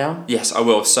a rundown? Yes, I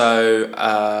will. So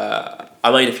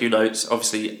I made a few notes,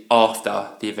 obviously, after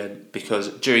the event, because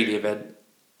during the event,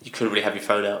 you couldn't really have your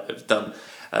phone out. It was done.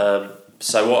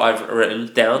 So what I've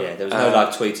written down... Yeah, there was no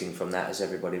live tweeting from that, as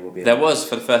everybody will be... There was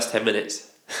for the first 10 minutes.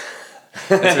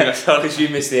 Because you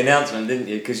missed the announcement, didn't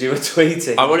you? Because you were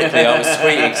tweeting. Ironically, I was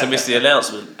tweeting because I missed the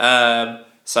announcement.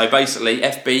 So basically,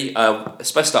 FB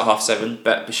supposed to start 7:30,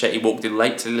 but Bichetti walked in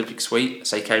late to the Olympic Suite,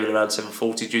 so he came in around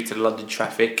 7:40 due to the London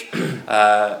traffic. And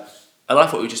I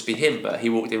thought it would just be him, but he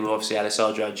walked in with obviously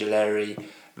Alessandro Angeleri,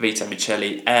 Vito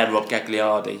Michelli, and Rob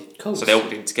Gagliardi. Cool. So they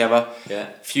walked in together.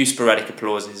 Yeah. A few sporadic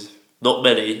applauses, not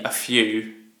many, a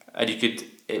few, and you could.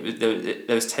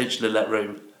 There was tension in that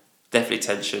room, definitely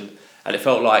tension. And it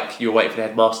felt like you were waiting for the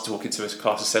headmaster to walk into a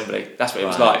class assembly. That's what it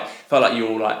was like. It felt like you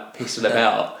were all like pissing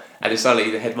about, and then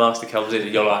suddenly the headmaster comes in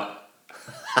and you're like,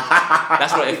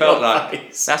 that's what it felt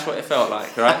like. That's what it felt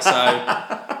like, right?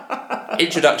 So,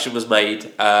 introduction was made,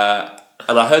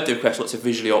 and I heard the request not to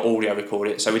visually or audio record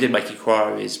it, so we did make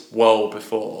inquiries well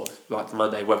before, like the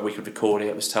Monday, whether we could record it.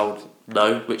 It was told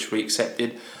no, which we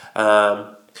accepted.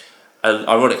 And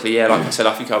ironically, like I said,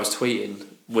 I think I was tweeting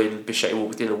when Bichetti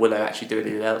walked in and when they were actually doing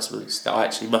the announcements, that I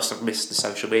actually must have missed the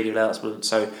social media announcement,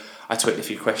 so I tweeted a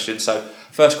few questions. So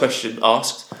first question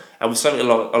asked, and was something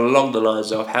along the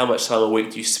lines of, how much time a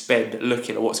week do you spend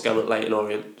looking at what's going on at Leyton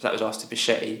Orient? That was asked to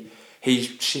Bichetti. He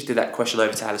shifted that question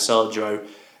over to Alessandro,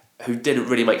 who didn't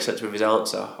really make sense with his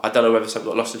answer. I don't know whether something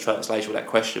got lost in translation with that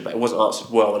question, but it wasn't answered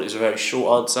well, and it was a very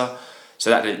short answer, so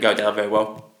that didn't go down very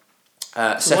well.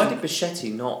 So why did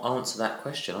Bichetti not answer that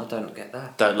question? I don't get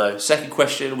that. Don't know. Second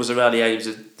question was around the aims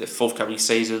of the forthcoming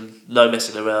season. No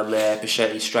messing around there.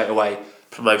 Bichetti straight away,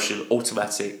 promotion,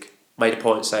 automatic. Made a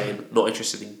point saying, not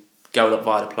interested in going up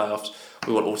via the playoffs.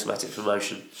 We want automatic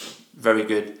promotion. Very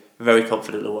good. Very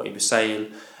confident in what he was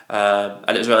saying. And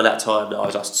it was around that time that I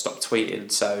was asked to stop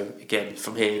tweeting. So again,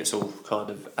 from here, it's all kind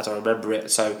of as I remember it.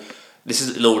 So this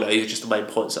isn't in order. These are just the main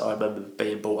points that I remember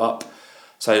being brought up.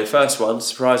 So the first one,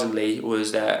 surprisingly,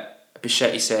 was that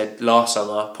Bichetti said last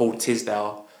summer Paul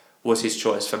Tisdale was his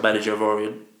choice for manager of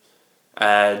Orient.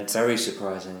 And very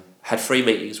surprising. Had 3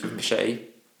 meetings with Bichetti.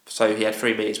 So he had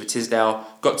 3 meetings with Tisdale,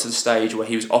 got to the stage where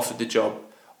he was offered the job,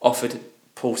 offered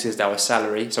Paul Tisdale a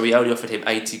salary. So he only offered him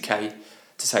 80k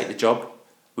to take the job,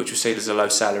 which was seen as a low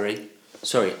salary.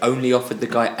 Sorry, only offered the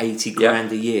guy 80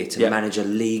 grand a year to manage a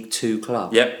League 2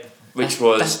 club? Yep.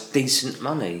 That's decent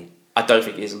money. I don't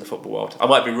think it is in the football world. I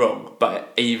might be wrong,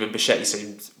 but even Bichetti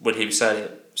seemed, when he was saying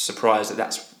it, surprised that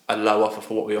that's a low offer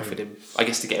for what we offered him. I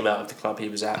guess to get him out of the club he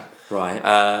was at.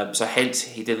 Right. So hence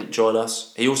he didn't join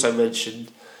us. He also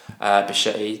mentioned,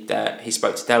 Bichetti, that he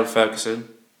spoke to Darren Ferguson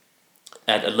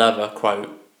and another, quote,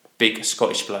 big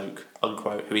Scottish bloke,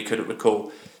 unquote, who he couldn't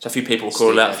recall. So a few people were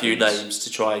calling out a few names to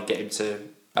try and get him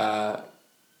to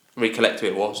recollect who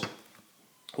it was.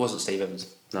 It wasn't Steve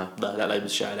Evans. No. No, that name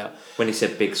was shouted out. When he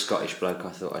said big Scottish bloke, I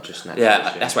thought I just naturally.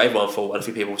 Yeah, that's what everyone thought. And a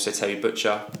few people said Terry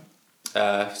Butcher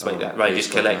to make that Rangers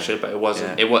connection, but it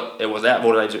wasn't. Yeah. It was out of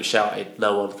all the names that were shouted.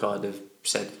 No one kind of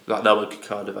said, like, no one could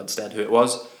kind of understand who it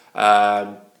was.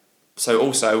 So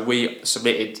also we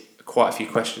submitted quite a few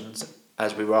questions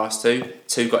as we were asked to.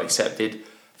 2 got accepted.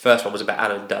 First one was about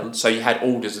Alan Dunn. So you had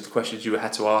orders of the questions you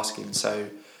had to ask him. So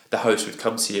the host would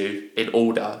come to you in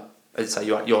order and say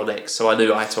you're next. So I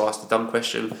knew I had to ask the Dunn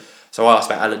question. So I asked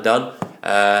about Alan Dunn.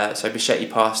 So Bichetti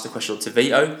passed the question on to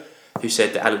Vito, who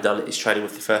said that Alan Dunn is training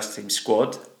with the first team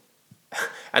squad.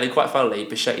 And then quite funnily,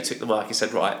 Bichetti took the mic and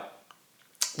said, right,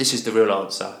 this is the real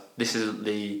answer. This isn't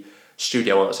the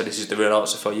studio answer. This is the real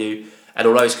answer for you. And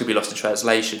although this could be lost in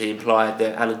translation, he implied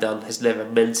that Alan Dunn has never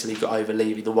mentally got over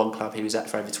leaving the one club he was at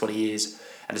for over 20 years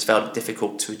and has found it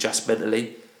difficult to adjust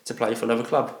mentally to play for another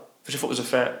club, which I thought was a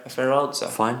fair answer.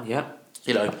 Fine, yeah.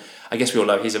 You know, I guess we all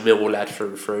know he's a Millwall lad through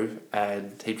and through,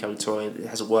 and him coming to Orient, it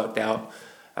hasn't worked out.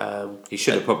 He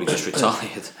should have probably just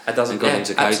retired and doesn't, and gone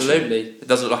into coaching. Absolutely. It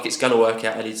doesn't look like it's going to work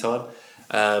out any time.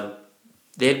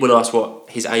 Then when asked what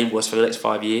his aim was for the next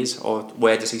 5 years, or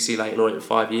where does he see Leyton Orient in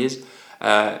 5 years,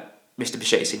 Mr.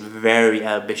 Bichetti seemed very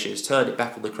ambitious, turned it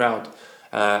back on the crowd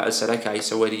and said, okay,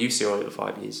 so where do you see Orient in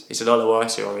 5 years? He said, I know where I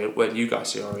see Orient, where do you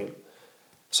guys see Orient?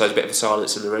 So there's a bit of a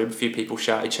silence in the room, a few people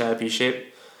shouted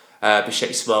Championship.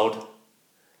 Bichetti smiled,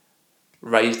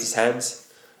 raised his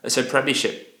hands and said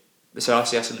Premiership. So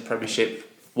RCS in the Premiership,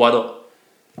 why not?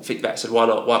 Think back, said why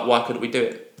not? Why couldn't we do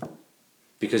it?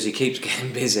 Because he keeps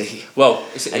getting busy. Well,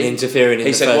 and interfering in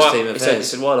the first team affairs. He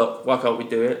said, why not? Why can't we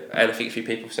do it? And I think a few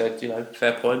people said,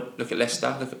 fair point. Look at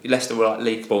Leicester. Leicester were like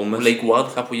League One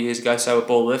a couple of years ago, so were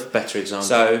Bournemouth. Better example.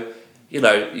 So, you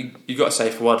got to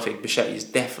say for one thing, Bichetti is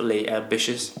definitely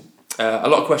ambitious. A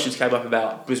lot of questions came up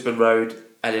about Brisbane Road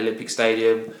and the Olympic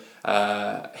Stadium.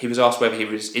 He was asked whether he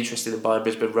was interested in buying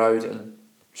Brisbane Road and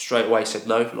straight away said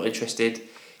no, not interested. He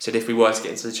said if we were to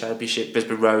get into the Championship,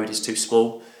 Brisbane Road is too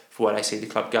small for where they see the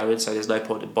club going, so there's no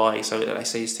point in buying something that they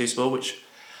see is too small, which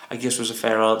I guess was a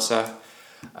fair answer.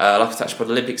 Like I touched upon,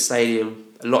 the Olympic Stadium,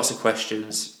 lots of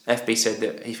questions. FB said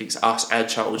that he thinks us and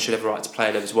Charlton should have a right to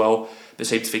play there as well, but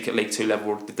seemed to think at League 2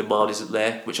 level the demand isn't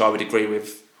there, which I would agree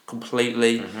with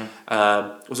completely.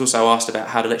 Was also asked about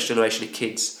how the next generation of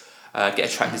kids get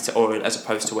attracted to Orient as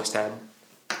opposed to West Ham.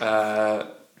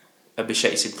 And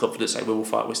Bichetti seemed confident saying we will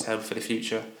fight West Ham for the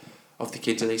future of the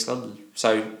kids in East London.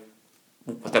 So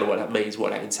I don't know what that means,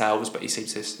 what that entails, but he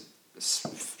seems to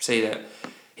see that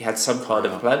he had some kind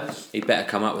of plan. He better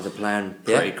come up with a plan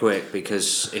pretty quick,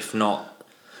 because if not,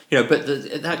 but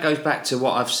that goes back to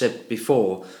what I've said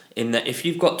before, in that if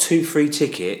you've got 2 free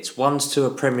tickets, one's to a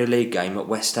Premier League game at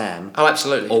West Ham, oh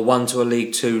absolutely, or one to a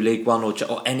League 2, League 1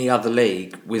 or any other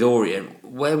league with Orient,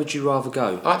 where would you rather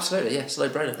go? Oh, absolutely, yes, no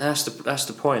brainer. That's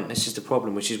the point. This is the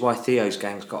problem, which is why Theo's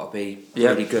gang's got to be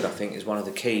really good. I think is one of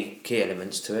the key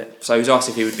elements to it. So he was asked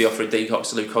if he would be offering Dean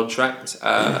Cox a new contract.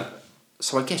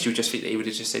 So I guess you would just think that he would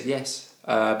have just said yes,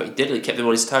 but he didn't. He kept him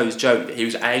on his toes. Joked that he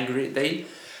was angry at Dean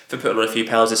for putting on a few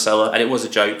pounds this summer, and it was a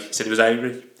joke. He said he was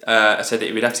angry. I said that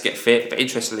he would have to get fit, but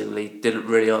interestingly, didn't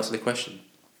really answer the question.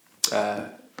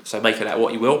 So make of that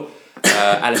what you will.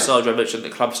 Alessandro mentioned that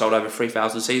the club sold over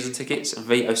 3,000 season tickets, and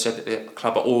Vito said that the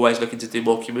club are always looking to do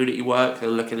more community work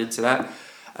and looking into that.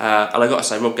 And I got to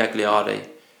say, Rob Gagliardi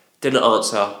didn't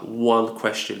answer one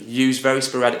question, used very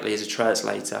sporadically as a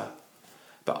translator,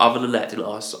 but other than that, didn't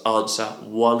answer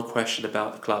one question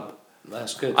about the club.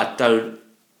 That's good. I don't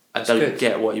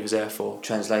get what he was there for.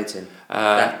 Translating.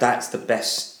 That's the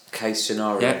best case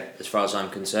scenario as far as I'm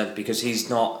concerned, because he's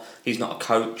not a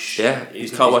coach. Yeah, he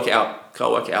can't work it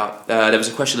out. There was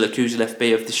a question that accused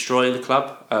FB of destroying the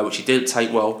club, which he didn't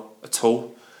take well at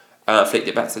all. Flicked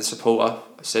it back to the supporter.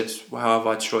 I said, well, how have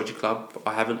I destroyed your club?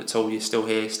 I haven't at all. You're still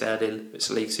here, standing.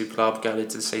 It's a League 2 club, going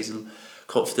into the season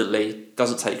confidently.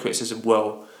 Doesn't take criticism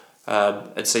well,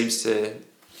 and seems to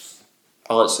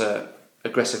answer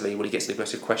aggressively when he gets an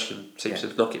aggressive question. Seems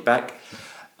to knock it back.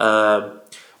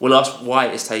 When asked why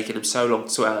it has taken him so long to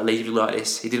sort out leaving like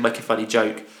this, he did make a funny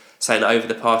joke, saying that over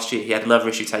the past year he had another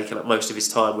issue taking up most of his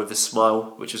time with a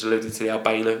smile, which was alluding to the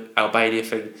Albania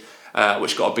thing,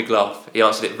 which got a big laugh. He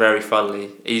answered it very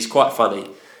funnily. He's quite funny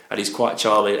and he's quite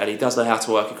charming, and he does know how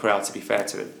to work a crowd, to be fair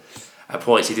to him. At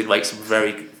points he did make some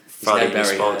very funny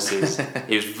responses.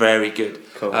 He was very good.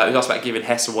 Cool. He was asked about giving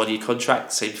Hess a 1-year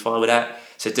contract, seemed fine with that.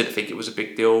 So didn't think it was a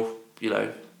big deal.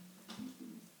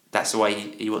 That's the way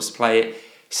he wants to play it.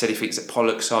 He said he thinks that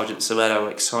Pollock, Sargent, Semedo are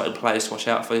exciting players to watch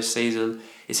out for this season.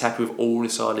 He's happy with all the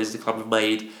signings the club have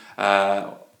made.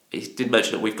 He did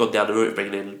mention that we've gone down the route of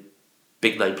bringing in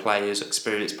big name players,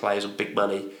 experienced players on big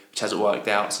money, which hasn't worked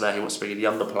out. So now he wants to bring in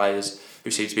younger players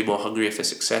who seem to be more hungry for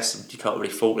success, and you can't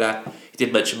really fault that. He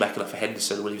did mention McAnuff for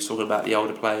Henderson when he was talking about the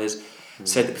older players.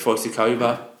 Said that before he took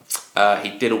over,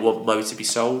 he didn't want Mo to be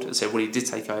sold, and said when he did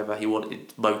take over, he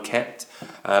wanted Mo kept,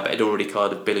 but it had already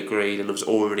kind of been agreed and it was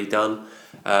already done.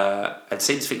 And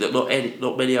seemed to think that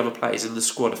not many other players in the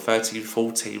squad of 13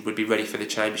 14 would be ready for the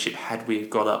Championship had we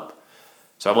gone up.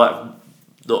 So I might have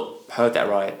not heard that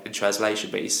right in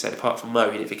translation, but he said apart from Mo,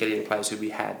 he didn't think any of the players who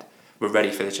we had were ready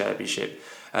for the Championship.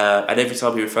 And every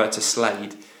time he referred to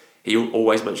Slade, he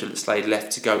always mentioned that Slade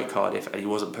left to go to Cardiff and he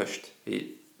wasn't pushed.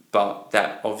 But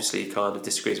that obviously kind of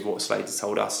disagrees with what Slade had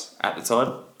told us at the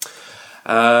time.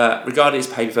 Regarding his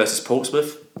pay versus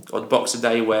Portsmouth on Boxing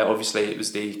Day, where obviously it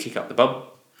was the kick up the bum,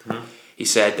 he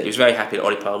said that he was very happy that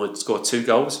Ollie Palmer had scored 2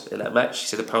 goals in that match. He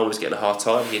said that Palmer was getting a hard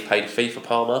time. He had paid a fee for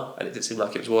Palmer and it didn't seem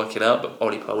like it was working out, but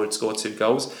Ollie Palmer had scored 2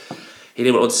 goals. He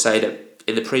then went on to say that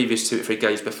in the previous 2 or 3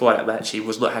 games before that match, he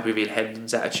was not happy with Ian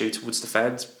Hendon's attitude towards the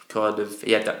fans.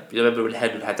 He had that. You remember when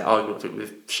Hendon had that argument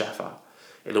with Shaffer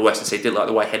in the West, and so he didn't like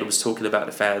the way Hendon was talking about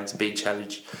the fans being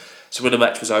challenged. So when the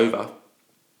match was over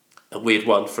and we had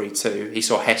won 3-2, he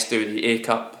saw Hess doing the ear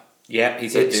cup. Yeah, he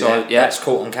did do that. Yeah, that's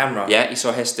caught on camera. Yeah, he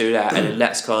saw Hess do that, and then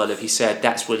that's kind of, he said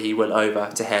that's when he went over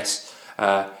to Hess,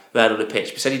 man on the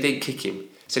pitch. But said he didn't kick him.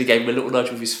 Said he gave him a little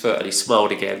nudge with his foot, and he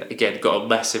smiled again. Again, got a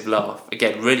massive laugh.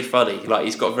 Again, really funny. Like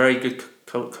he's got very good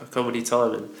comedy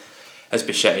timing. As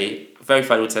Bichetti, very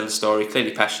funny when telling the story.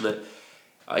 Clearly passionate.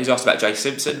 He's asked about Jay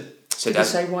Simpson. Did he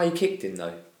say why he kicked him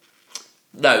though?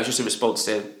 No, it was just in response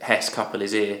to Hess cupping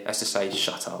his ear as to say,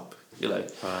 shut up, you know.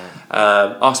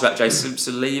 Right. Asked about Jay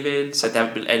Simpson leaving, said there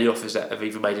haven't been any offers that have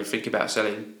even made him think about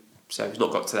selling, so he's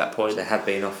not got to that point. There have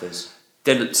been offers.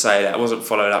 Didn't say that, I wasn't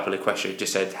following up on the question,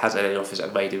 just said, has any offers that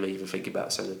have made him even think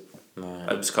about selling? Right.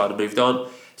 And just kind of moved on.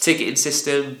 Ticketing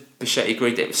system, Bichetti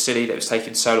agreed that it was silly, that it was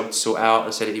taking so long to sort out,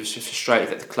 and said that he was frustrated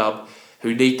that the club,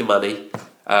 who need the money,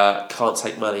 can't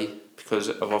take money because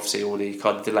of obviously all the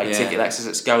kind of delayed ticket access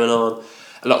that's going on.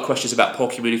 A lot of questions about poor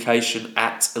communication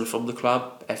at and from the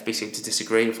club. FB seemed to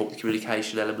disagree and thought the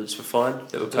communication elements were fine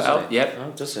that were put out. Yep.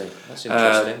 Oh, does he? That's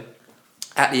interesting.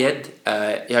 At the end,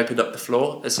 he opened up the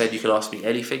floor and said, "You can ask me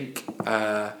anything."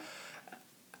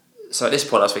 So at this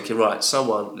point, I was thinking, right,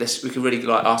 we can really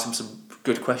ask him some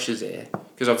good questions here,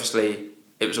 because obviously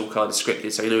it was all kind of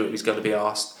scripted, so he knew it was going to be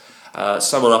asked.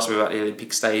 Someone asked me about the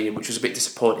Olympic Stadium, which was a bit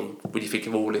disappointing when you think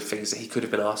of all the things that he could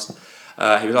have been asked.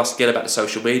 He was asked again about the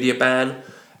social media ban,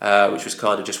 which was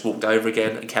kind of just walked over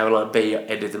again, and Caroline B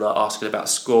ended the night asking about a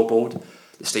scoreboard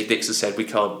that Steve Dixon said we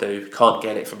can't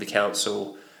get it from the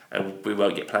council, and we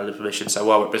won't get planning permission, so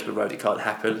while we're at Brisbane Road it can't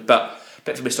happen. But a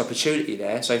bit of a missed opportunity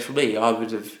there. So for me, I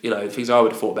would have, the things I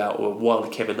would have thought about were, one,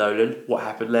 Kevin Nolan, what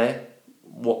happened there,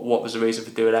 what was the reason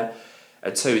for doing that,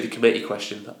 and two, the committee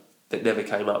question that never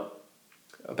came up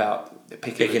about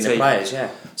picking the players,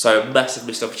 yeah. So a massive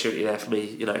missed opportunity there for me,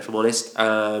 if I'm honest.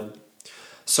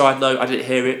 Side note, I didn't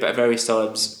hear it, but at various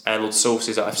times and on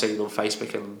sources that I've seen on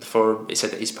Facebook and the forum, it said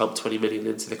that he's pumped 20 million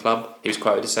into the club. He was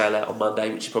quoted as saying that on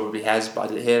Monday, which he probably has, but I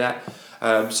didn't hear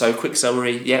that. So quick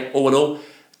summary, all in all,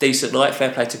 decent night, fair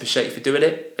play to Bichetti for doing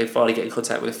it and finally getting in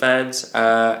contact with the fans,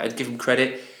 and give him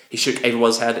credit. He shook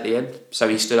everyone's hand at the end, so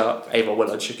he stood up, everyone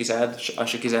went and shook his hand, I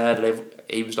shook his hand, and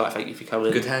he was like, thank you for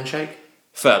coming. Good handshake?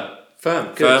 Firm,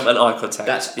 good. Firm and eye contact.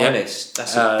 That's honest.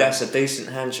 That's a decent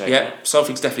handshake. Yeah,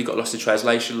 something's definitely got lost in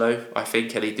translation though, I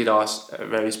think, and he did ask at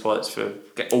various points for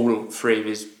get all 3 of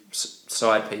his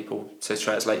side people to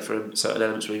translate for him certain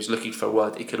elements when he was looking for a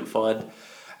word that he couldn't find.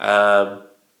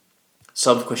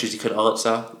 Some questions he couldn't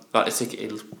answer, like the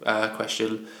ticketing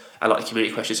question and like the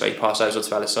community question, so he passed those on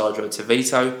to Alessandro and to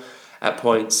Vito at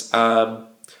points. Glad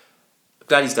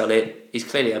he's done it. He's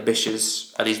clearly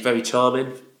ambitious and he's very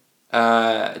charming.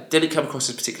 Didn't come across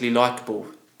as particularly likeable,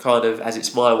 kind of as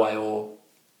it's my way or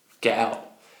get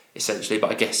out, essentially.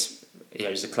 But I guess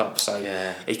he's the club, so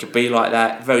he could be like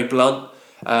that. Very blunt,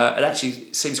 and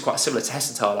actually seems quite similar to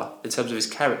Hessenthaler in terms of his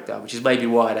character, which is maybe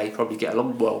why they probably get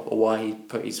along well, or why he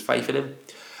put his faith in him.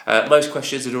 Most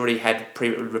questions had already had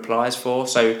pre-written replies for,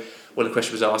 so when the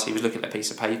question was asked, he was looking at a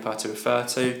piece of paper to refer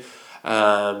to.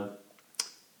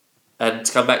 And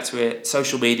to come back to it,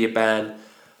 social media ban.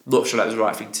 Not sure that was the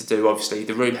right thing to do, obviously.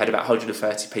 The room had about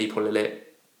 130 people in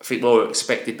it. I think more were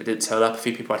expected but didn't turn up. A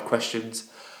few people had questions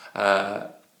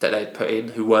that they'd put in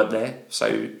who weren't there.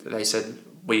 So they said,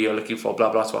 we are looking for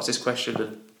blah blah to ask this question,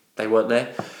 and they weren't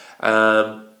there.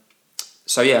 Only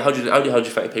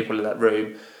 130 people in that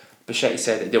room. Bichetti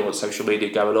said that he didn't want social media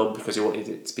going on because he wanted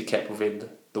it to be kept within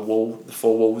the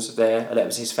 4 walls there, and that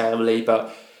was his family.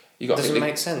 But You got doesn't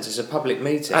make sense. It's a public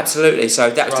meeting. Absolutely. So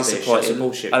that was Rubbish. disappointing. That's a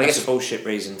bullshit. And That's a bullshit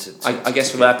reason to. I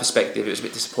guess from our perspective, it was a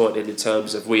bit disappointing in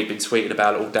terms of we had been tweeting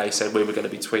about it all day, saying we were going to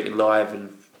be tweeting live,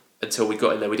 and until we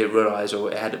got in there, we didn't realise,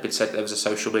 or it hadn't been said that there was a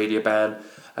social media ban.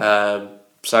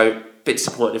 So a bit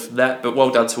disappointed from that, but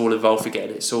well done to all involved for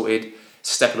getting it sorted.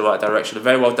 Step in the right direction, and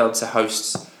very well done to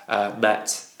hosts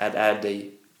Matt and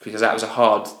Andy, because that was a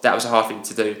hard thing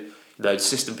to do. You know, the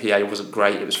system PA wasn't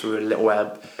great. It was through a little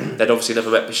amp. They'd obviously never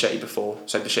met Bichetti before,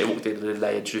 so Bichetti walked in and then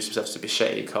they introduced themselves to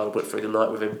Bichetti and kind of went through the night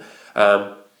with him.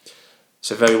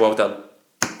 So very well done,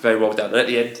 very well done. And at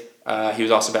the end, he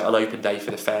was asked about an open day for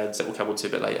the fans that we'll come on to a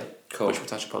bit later, which we'll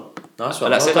touch upon. Nice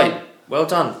one. And that's well it, done. mate. Well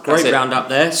done. Great round up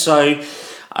there. So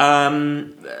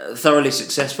thoroughly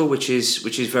successful, which is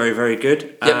very, very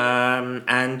good. Yep.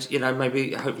 And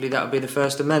maybe hopefully that'll be the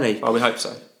first of many. Well, we hope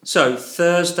so. So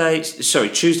Tuesday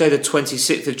the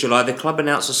 26th of July, the club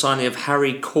announced the signing of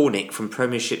Harry Cornick from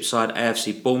Premiership side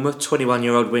AFC Bournemouth.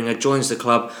 21-year-old winger joins the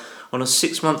club on a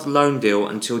 6-month loan deal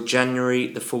until January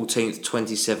the 14th,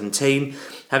 2017.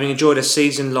 Having enjoyed a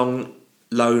season-long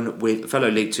loan with fellow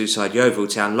League Two side Yeovil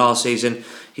Town last season,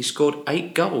 he scored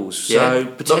 8 goals. So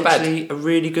potentially a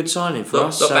really good signing for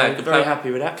us. Not so bad. Very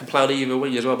happy with that. Can play on either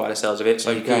wing as well by the sounds of it.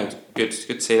 So good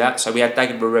to see that. So we had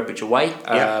Dagenham and Redbridge away,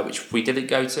 which we didn't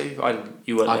go to. I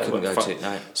couldn't go to.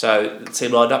 No. So the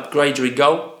team lined up: Granger in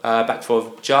goal, back four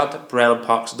of Judd, Brown,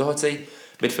 Parks, and Doherty.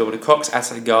 Midfielder Cox,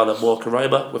 Aston Garner, Moore,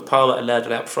 Karoma, with Palmer and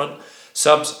Landon out front.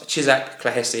 Subs: Chizak,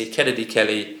 Clahesi, Kennedy,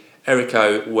 Kelly,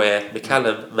 Erico, Ware,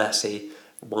 McCallum, Massey,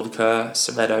 Monica,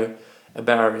 Semedo, and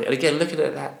Barry. And again, looking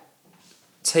at that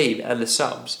team and the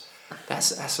subs,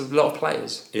 that's a lot of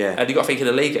players. Yeah. And you've got to think in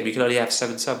a league game, you can only have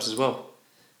 7 subs as well.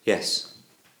 Yes.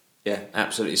 Yeah,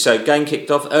 absolutely. So game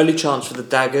kicked off. Early chance for the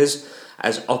Daggers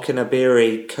as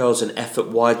Okinabiri curls an effort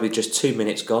wide with just 2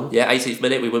 minutes gone. Yeah, 18th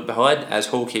minute we went behind as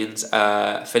Hawkins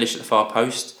finished at the far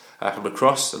post from a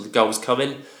cross, and the goal was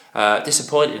coming.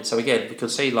 Disappointing. So again, we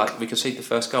concede the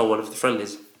first goal, one of the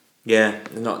friendlies. Yeah,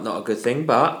 not a good thing,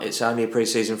 but it's only a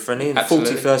pre-season friendly. In the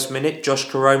Absolutely. 41st minute, Josh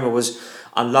Karoma was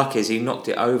unlucky as he knocked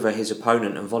it over his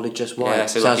opponent and volleyed just wide. Yeah,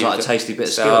 sounds like a tasty bit of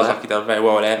skill. Sounds like he done very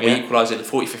well there. Yeah. We equalised in the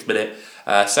 45th minute.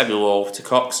 Samuel Wall to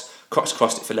Cox. Cox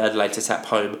crossed it for Landley to tap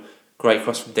home. Great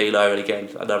cross from Dino, and again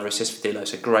another assist for Dino.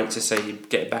 So great to see him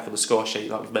getting back on the score sheet,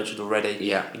 like we've mentioned already.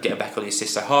 Yeah. And getting back on the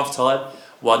assist. So half time,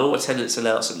 1-1 attendance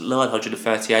announced at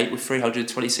 938 with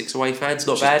 326 away fans.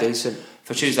 Not bad. Decent.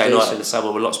 For Tuesday night in the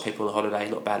summer with lots of people on holiday,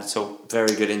 not bad at all.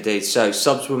 Very good indeed. So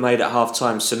subs were made at half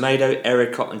time. Semedo,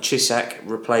 Ericott and Chisak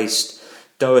replaced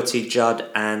Doherty, Judd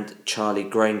and Charlie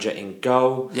Granger in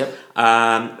goal.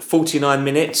 Yep. 49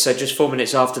 minutes, so just 4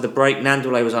 minutes after the break,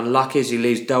 Nandule was unlucky as he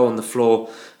leaves Doe on the floor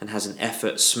and has an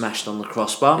effort smashed on the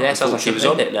crossbar. Yeah, sounds like he was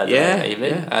on it now. Yeah,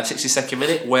 evening. 62nd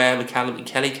minute where McCallum and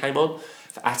Kelly came on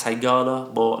for Ate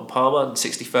Garner, Moore and Palmer. And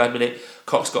 63rd minute,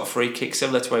 Cox got a free kick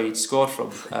similar to where he'd scored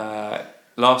from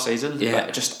last season,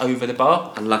 but just over the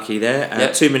bar. Unlucky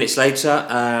there. 2 minutes later,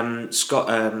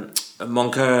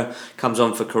 Moncur comes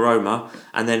on for Karoma,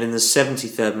 and then in the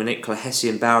 73rd minute, Clahesi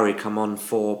and Bowery come on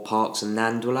for Parks and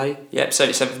Nandule. Yep,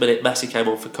 77th minute, Massey came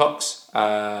on for Cox.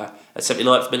 At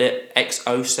 79th minute,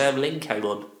 XO Sam Ling came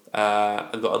on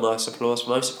and got a nice applause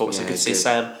from those supporters. So good to see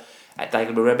Sam at Dagenham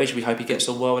and Redbridge. We hope he gets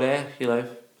on well there,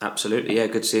 Absolutely, yeah,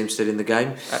 good to see him still in the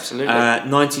game. Absolutely.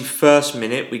 91st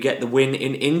minute, we get the win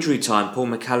in injury time. Paul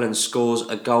McCallan scores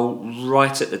a goal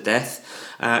right at the death.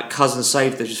 Cousin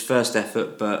saved his first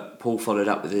effort, but Paul followed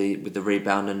up with the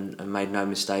rebound and made no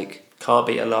mistake. Can't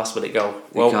beat a last minute goal.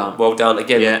 Well done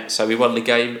again. Yeah. So we won the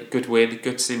game. Good win.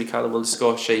 Good to see McCallum on the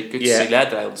score sheet. Good to see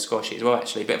Landale on the score sheet as well.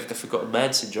 Actually, a bit of the forgotten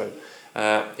man syndrome.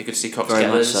 Good to see Cox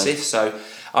getting an assist. So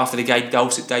after the game,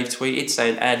 Dulcet Dave tweeted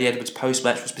saying Andy Edwards post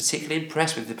match was particularly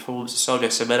impressed with the performance of Sergio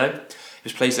Semedo. He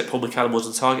was pleased that Paul McCallum was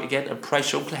on target again and praised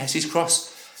Sean Clahesi's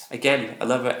cross. Again,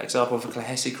 another example of a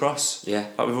Clahesi cross. Yeah,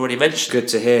 like we've already mentioned. Good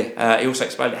to hear. He also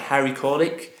explained that Harry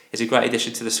Cornick is a great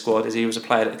addition to the squad as he was a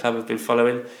player that the club have been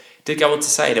following. Did go on to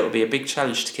say that it would be a big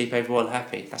challenge to keep everyone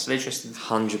happy. That's an interesting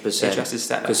 100%. Interesting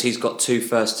stat. Because he's got 2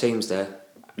 first teams there.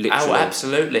 Literally. Oh,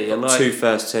 absolutely. And 2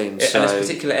 first teams. And there's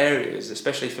particular areas,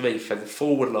 especially for me, for the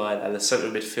forward line and the centre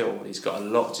midfield, he's got a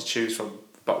lot to choose from.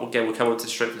 But again, we'll come on to the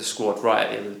strength of the squad right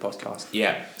at the end of the podcast.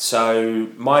 Yeah. So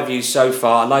my view so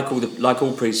far, like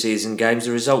all pre-season games,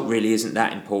 the result really isn't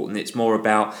that important. It's more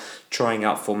about trying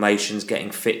out formations,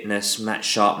 getting fitness, match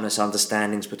sharpness,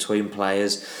 understandings between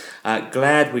players.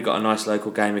 Glad we got a nice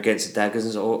local game against the Daggers.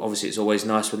 And obviously, it's always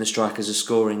nice when the strikers are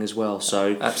scoring as well.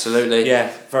 So absolutely,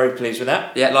 yeah, very pleased with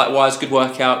that. Yeah, likewise, good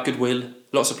workout, good win.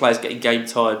 Lots of players getting game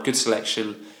time, good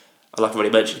selection. And like I've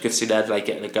already mentioned, good to see Adelaide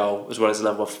getting a goal as well as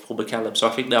another one for Paul McCallum. So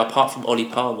I think now, apart from Ollie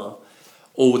Palmer,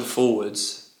 all the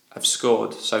forwards have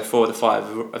scored. So 4 of the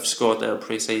 5 have scored now in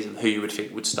pre-season. Who you would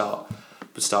think would start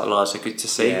line. So good to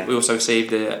see. Yeah. We also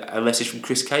received a message from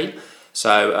Chris Kane.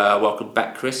 So welcome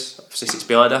back, Chris. Obviously sits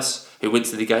behind us, who went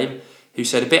to the game. Who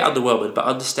said a bit underwhelming, but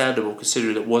understandable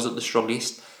considering it wasn't the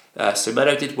strongest.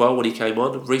 Semedo did well when he came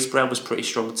on. Reece Brown was pretty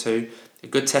strong too. A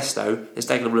good test though, as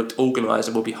Dagenham looked organised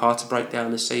and will be hard to break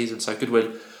down this season. So good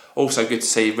win. Also good to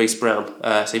see Reece Brown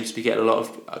seems to be getting a lot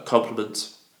of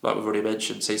compliments, like we've already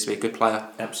mentioned. Seems to be a good player.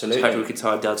 Absolutely. So hopefully we can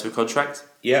tie him down to a contract.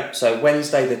 Yeah, so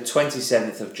Wednesday the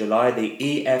 27th of July, the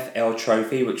EFL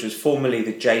Trophy, which was formerly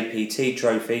the JPT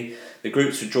Trophy. The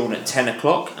groups were drawn at 10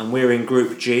 o'clock and we're in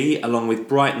Group G along with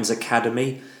Brighton's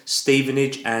Academy,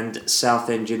 Stevenage and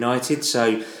Southend United.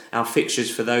 So our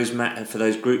fixtures for those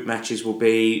group matches will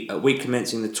be week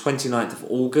commencing the 29th of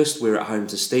August, we're at home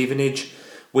to Stevenage.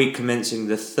 Week commencing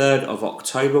the 3rd of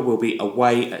October, we'll be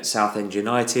away at Southend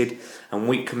United. And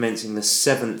week commencing the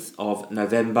 7th of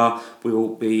November, we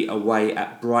will be away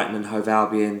at Brighton and Hove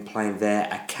Albion playing their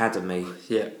academy.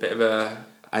 Yeah, bit of a...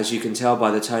 As you can tell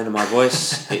by the tone of my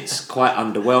voice, it's quite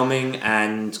underwhelming,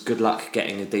 and good luck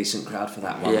getting a decent crowd for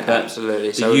that one. Yeah, but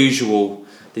absolutely. The usual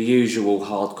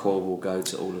hardcore will go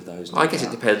to all of those. I guess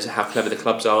it depends on how clever the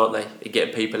clubs are, aren't they, in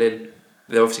getting people in.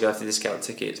 They're obviously going to have to discount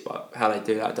tickets, but how they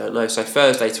do that, I don't know. So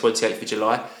Thursday, 28th of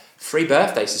July, 3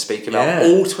 birthdays to speak about. Yeah.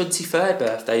 All 23rd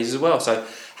birthdays as well. So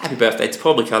happy birthday to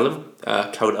Paul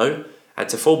McCallum, Cone O, and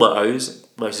to former O's,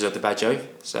 Moses of the Badjo.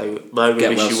 So Mo, we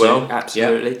wish you well,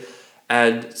 absolutely. Yep.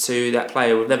 And to that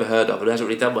player we've never heard of and hasn't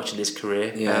really done much in his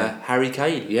career, Harry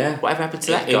Kane. Yeah. Whatever happened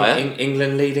to that guy?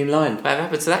 England leading line. Whatever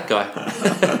happened to that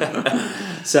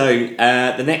guy? So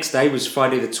the next day was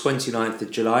Friday the 29th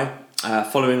of July.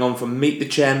 Following on from Meet the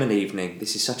Chairman evening.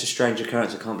 This is such a strange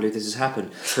occurrence, I can't believe this has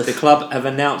happened. The club have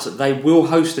announced that they will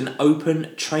host an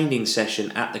open training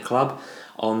session at the club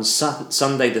on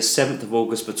Sunday the 7th of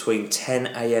August between 10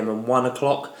 a.m. and 1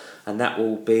 o'clock. And that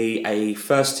will be a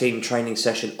first team training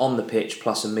session on the pitch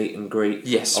plus a meet and greet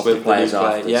of the players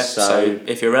after. Yeah. So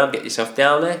if you're around, get yourself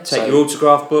down there. Take your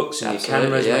autograph books and your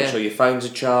cameras, make sure your phones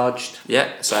are charged.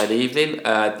 Yeah, so in the evening,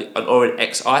 an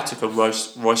Orient XI took on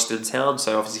Royston Town,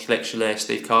 so obviously connection there,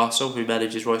 Steve Castle, who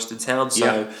manages Royston Town.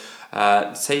 So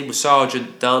the team was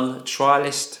Sargent, Dunn,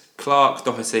 Trialist, Clark,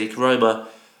 Doherty, Karoma,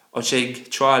 Oching,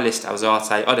 Trialist,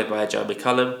 Alzate, Adebayo,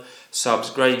 McCullum,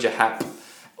 subs, Granger, Happ,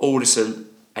 Alderson,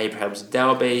 Abrahams and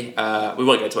Dalby. We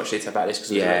won't go into much detail about this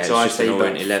because it's just an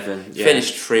Orient 11. Yeah.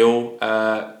 Finished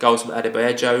 3-3, goals from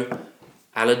Adebayo.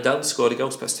 Alan Dunn scored a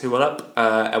goal, so that's 2-1 up.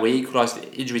 And we equalised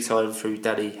the injury time through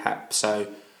Danny Happ. So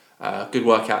good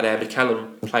work out there.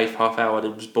 McCallum played half hour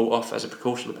and was brought off as a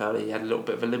precaution apparently. He had a little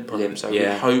bit of a limp on him, so we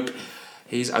hope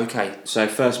he's okay. So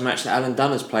first match that Alan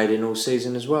Dunn has played in all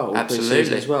season as well.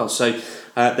 Absolutely. As well. So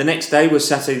the next day was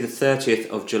Saturday the 30th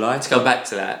of July. To come back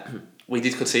to that, we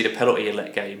did concede a penalty in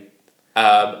that game.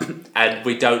 And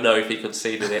we don't know if he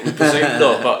conceded it. We presume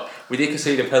not, but we did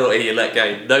concede a penalty in that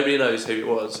game. Nobody knows who it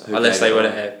was, unless they went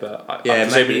ahead. But I'm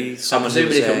presuming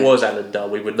if it was Alan Dunn,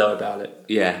 we would know about it.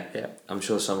 Yeah, I'm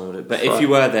sure someone would. But if you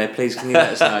were there, please can you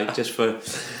let us know,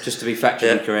 just to be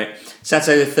factually correct.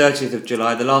 Saturday the 30th of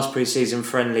July, the last pre-season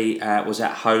friendly was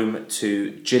at home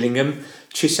to Gillingham.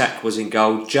 Chisak was in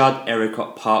goal. Judd,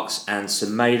 Ericott, Parks and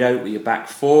Semedo were your back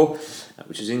four,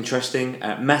 which is interesting.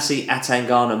 Massey,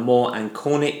 Atangana, Moore and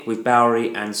Cornick with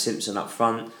Bowery and Simpson up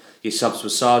front. Your subs were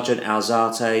Sargent,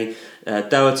 Alzate,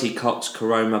 Doherty, Cox,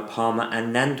 Karoma, Palmer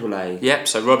and Nandwale. Yep,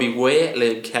 so Robbie Weir,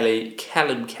 Liam Kelly,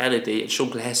 Callum Kennedy and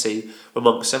Sean Hesse were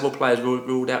among several players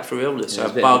ruled out through illness. So a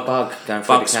bug going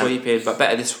through bug sweeping, but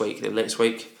better this week than next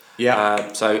week.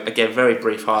 Yeah. So again, very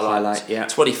brief highlight.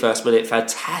 21st minute,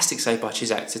 fantastic save by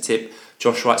Chisak to tip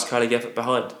Josh Wright's curling effort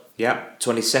behind. Yeah.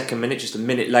 22nd minute, just a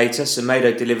minute later,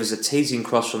 Semedo delivers a teasing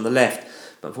cross from the left,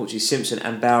 but unfortunately Simpson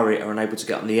and Bowery are unable to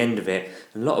get on the end of it.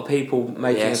 And a lot of people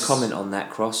making a comment on that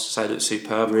cross. So it looked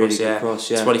superb. Really good cross,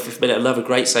 25th minute, another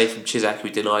great save from Chisak who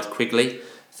denied Quigley.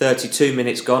 32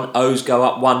 minutes gone, O's go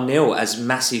up 1-0 as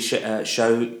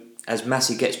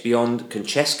Massey gets beyond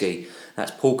Konchesky.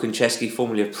 That's Paul Konchesky,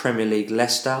 formerly of Premier League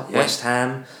Leicester, West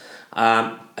Ham,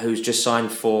 who's just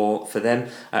signed for them.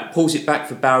 Pulls it back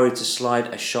for Bowery to slide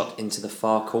a shot into the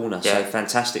far corner. So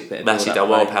fantastic bit of Massey done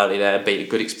well apparently there and beat a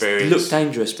good experience. Looked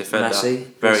dangerous, defender. Massey.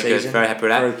 Very good, very happy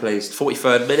with that. Very pleased.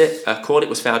 43rd minute, Cornick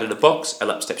was found in the box and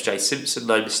up steps Jay Simpson,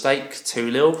 no mistake,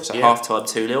 2-0. So half time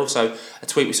 2-0. So a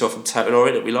tweet we saw from Total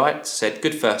Orient that we liked said,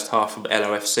 good first half from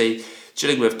LOFC.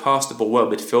 Gillingham have passed the ball well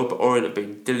midfield, but Orient have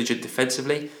been diligent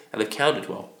defensively and have countered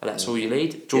well, and that's all you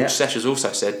need. George Sessions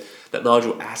also said that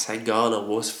Nigel Atangana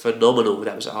was phenomenal.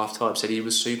 That was at half time. Said he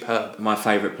was superb. My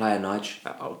favourite player, Nige.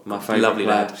 My favourite lovely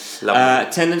player. lad. Lovely.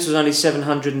 Attendance was only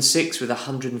 706 with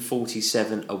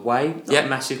 147 away. Not a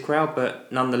massive crowd,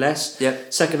 but nonetheless.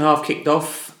 Yep. Second half kicked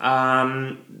off.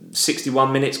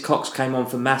 61 minutes. Cox came on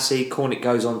for Massey. Cornick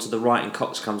goes on to the right and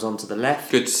Cox comes on to the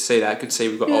left. Good to see that. Good to see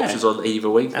we've got options on either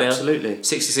wing now. Absolutely.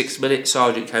 66 minutes.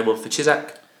 Sargent came on for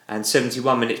Chisak. And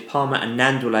 71 minutes, Palmer and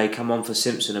Nandule come on for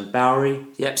Simpson and Bowery.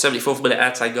 Yep, 74th minute,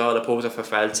 Atangana pulls off a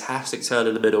fantastic turn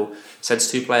in the middle,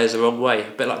 sends two players the wrong way,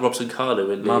 a bit like Robson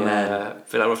Kanu in the... a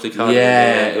bit like Robson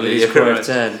Kanu in his correct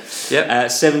turn. Yep.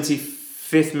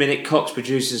 75th minute, Cox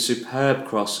produces a superb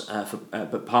cross,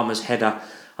 but Palmer's header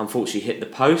unfortunately hit the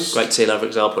post. Great to see another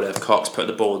example there of Cox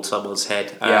putting the ball on someone's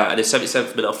head. And in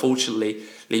 77th minute, unfortunately,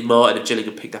 Lee Martin of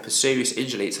Gillingham picked up a serious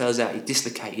injury. It turns out he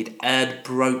dislocated and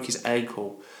broke his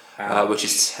ankle. Which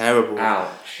is terrible.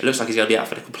 Ouch. It looks like he's going to be out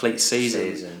for the complete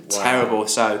season. Wow. Terrible.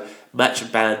 So, match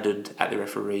abandoned at the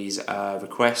referee's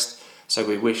request. So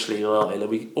we wish Lee Martin,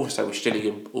 and we also wish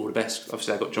Gillingham all the best.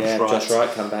 Obviously, they've got Josh Wright. Josh Wright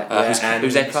come back.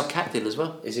 Who's their club captain as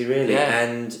well. Is he really? Yeah.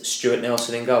 And Stuart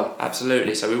Nelson in goal.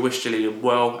 Absolutely. So we wish Gillingham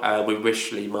well. We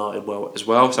wish Lee Martin well as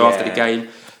well. So after the game,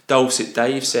 Dulcet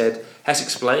Dave has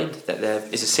explained that there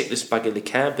is a sickness bug in the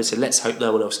camp and said, let's hope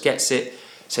no one else gets it.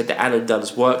 Said that Alan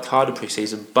Dunn's worked hard in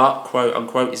pre-season, but quote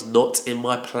unquote is not in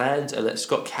my plans, and that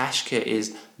Scott Kashka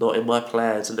is not in my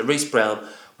plans, and that Reece Brown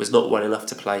was not well enough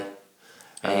to play.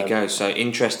 There you go. So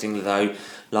interestingly though,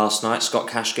 last night Scott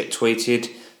Kashka tweeted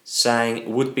saying it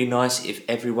would be nice if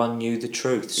everyone knew the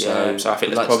truth. So I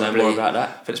think there's probably more about that.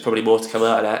 I think there's probably more to come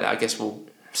out of that. I guess we'll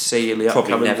see in the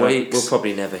upcoming weeks. We'll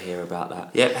probably never hear about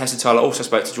that. Yep, Heston Tyler also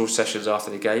spoke to George Sessions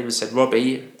after the game and said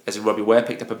Robbie, as in Robbie Ware,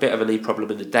 picked up a bit of a knee problem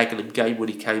in the Dagenham game when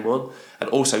he came on and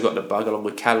also got the bug along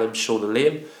with Callum, Sean and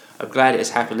Liam. I'm glad it has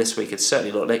happened this week and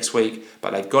certainly not next week,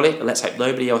 but they've got it and let's hope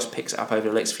nobody else picks it up over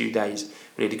the next few days.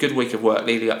 We need a good week of work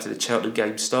leading up to the Cheltenham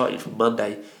game starting from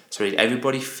Monday, so we need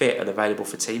everybody fit and available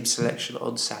for team selection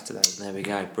on Saturday. There we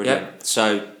go, brilliant. Yep.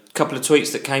 So a couple of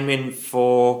tweets that came in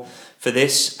for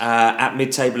this. At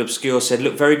Mid-Table Obscure said,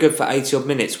 look very good for 80 odd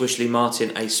minutes. Wish Lee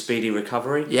Martin a speedy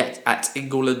recovery. Yeah, at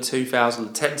England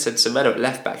 2010 said Semedo at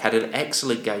left back had an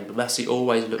excellent game, but Massey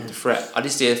always looked a threat. I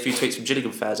did see a few tweets from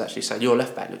Gillingham fans actually saying your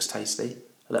left back looks tasty.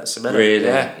 And that's Semedo. Really?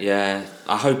 Yeah.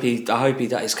 I hope he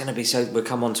it's going to be so. We'll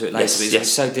come on to it later. But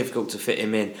it's so difficult to fit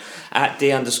him in. At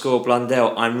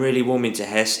D_Blundell, I'm really warming to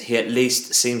Hess. He at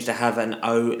least seems to have an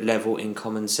O level in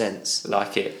common sense.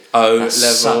 Like it. O level.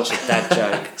 Such a dad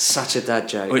joke. Such a dad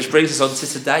joke. Which brings us on to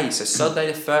today. So Sunday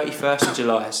the 31st of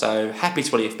July. So happy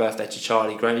 20th birthday to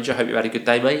Charlie Granger. Hope you had a good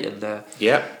day, mate. And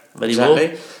many exactly.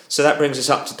 more. So that brings us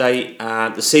up to date.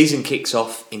 The season kicks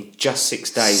off in just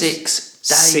 6 days. 6 days.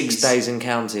 6 days and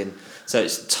counting. So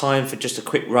it's time for just a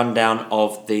quick rundown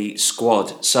of the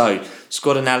squad. So,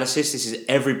 squad analysis. This is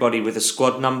everybody with a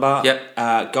squad number. Yep.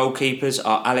 Goalkeepers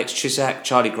are Alex Chisak,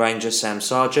 Charlie Granger, Sam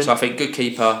Sargent. So I think good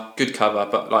keeper, good cover,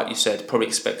 but like you said, probably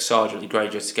expect Sargent and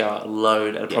Granger to go out on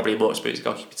loan and probably a more experienced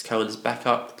goalkeeper to come in as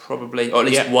backup, probably. Or at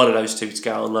least one of those two to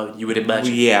go out on loan, you would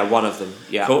imagine. Yeah, one of them.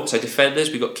 Yeah. Cool. So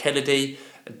defenders, we've got Kennedy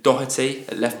and Doherty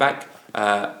at left back,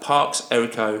 Parks,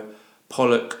 Erico,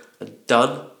 Pollock and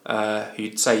Dunn. Who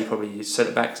you'd say you probably use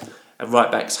centre backs, and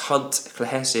right backs Hunt,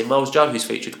 Clahessi and Miles Judd, who's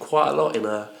featured quite a lot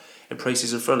in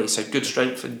pre-season friendly. So good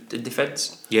strength in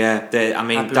defence. Yeah,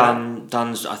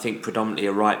 Dunn's I think predominantly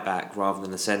a right back rather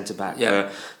than a centre back. Yeah,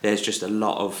 but there's just a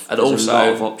lot of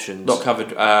options. Not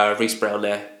covered Reece Brown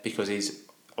there because he's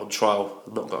on trial,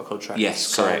 not got a contract.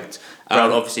 Yes, correct.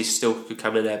 Brown obviously still could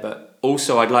come in there, but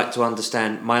also I'd like to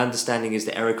understand. My understanding is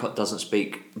that Ericott doesn't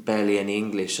speak barely any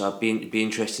English, so I'd be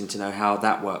interesting to know how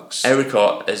that works.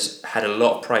 Ericott has had a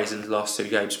lot of praise in the last 2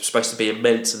 games. Supposed to be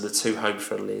immense in the 2 home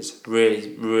friendlies.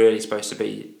 Really supposed to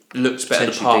be. Looks better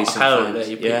than Parks.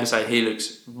 Apparently, people say he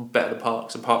looks better than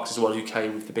Parks, and Parks is the one who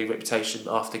came with the big reputation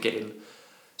after getting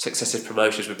successive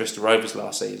promotions with Bristol Rovers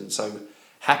last season. So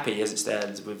happy as it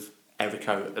stands with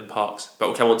Erico and Parks, but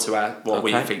we'll come on to what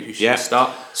we think who should start.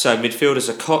 So midfielders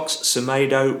are Cox,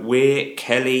 Semedo, Weir,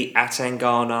 Kelly,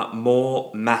 Atangana,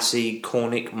 Moore, Massey,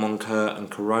 Cornick, Moncur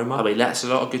and Karoma. I mean, that's a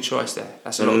lot of good choice there.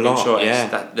 That's a lot of good choice.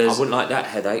 Yeah. I wouldn't like that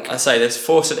headache. I say there's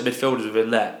 4 centre midfielders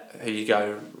within that who you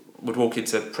go would walk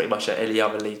into pretty much any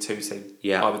other League 2 team.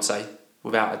 Yeah, I would say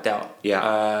without a doubt.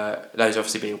 Yeah, those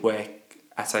obviously being Weir,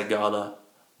 Atangana,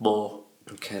 Moore,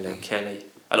 and Kelly,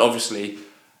 and obviously.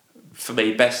 For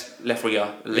me, best left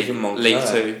winger League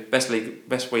 2,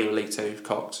 best winger League 2,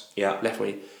 Cox. Yeah, left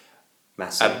wing.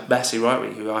 Massey. And Massey right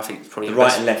wing, who I think is probably The the right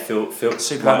best. and left field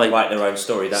Superb, mate. write their own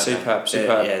story, don't Superb.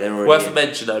 Yeah, they're already Worth a in.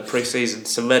 mention though, pre-season,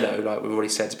 Semedo, like we've already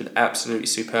said, has been absolutely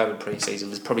superb in pre-season.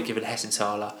 Has probably given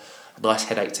Hessenthaler a nice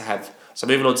headache to have. So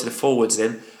moving on to the forwards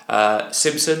then,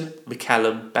 Simpson,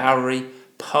 McCallum, Bowery,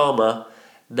 Palmer,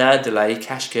 Nandelay,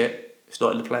 Cashkit, who's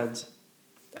not in the plans,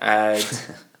 and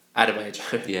Adam Age.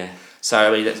 Yeah. So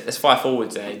I mean, there's 5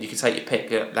 forwards there, and you can take your pick.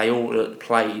 They all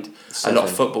played a lot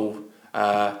of football.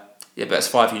 But that's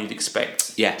 5 you'd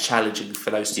expect. Yeah. Challenging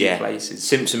for those 2 places.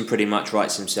 Simpson pretty much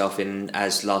writes himself in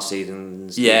as last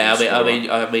season's. Yeah,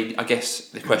 I mean, I guess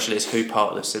the question is who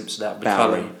partners Simpson out?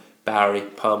 Bowery,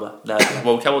 Palmer. No, well,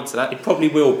 we'll come on to that. It probably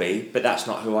will be, but that's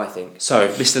not who I think. So,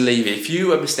 Mr. Levy, if you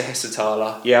were Mr.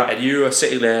 Hessenthaler, and you were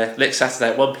sitting there next Saturday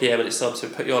at 1 PM and it's time to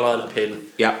put your lineup in,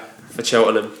 for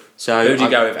Cheltenham. So who do you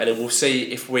go with? And then we'll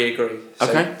see if we agree. So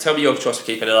okay. Tell me your choice for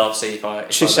keeping, and I'll see if I.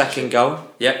 Chisak in goal.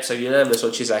 Yep. So unanimous on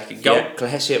Chisak in goal. Yep.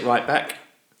 Klahesi at right back.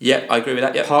 Yep, I agree with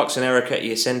that. Yep. Parks and Eric at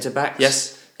your centre backs.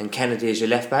 Yes. And Kennedy as your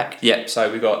left back. Yep.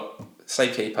 So we've got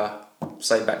same keeper,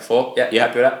 same back four. Yep.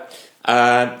 Happy with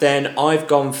that. Then I've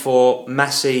gone for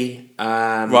Massey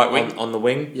right wing on the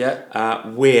wing. Yeah.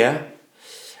 Weir.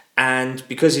 And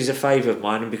because he's a favourite of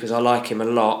mine and because I like him a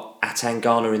lot,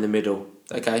 Atangana in the middle.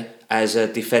 Okay. As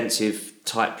a defensive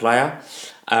type player,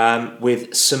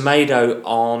 with Semedo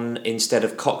on instead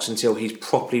of Cox until he's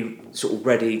properly sort of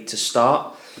ready to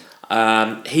start.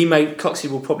 Coxey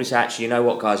will probably say, actually, you know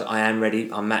what, guys, I am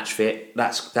ready, I'm match fit.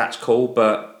 That's cool,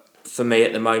 but for me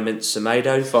at the moment,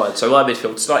 Semedo. Fine. So my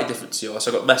midfield slightly different to yours.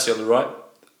 So I've got Massey on the right.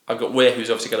 I've got Weir, who's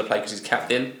obviously going to play because he's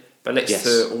captain. But next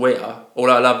to Weir,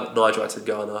 although I love Nigel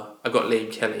Atangana, I've got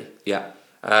Liam Kelly. Yeah.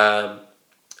 And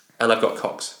I've got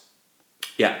Cox.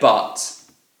 Yeah. But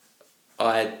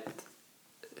I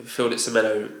feel that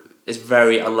Semedo is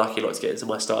very unlucky not to get into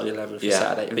my starting 11 for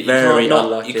Saturday. But very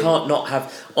unlucky. You can't not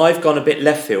have. I've gone a bit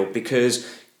left field because,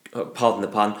 pardon the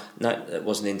pun, no, that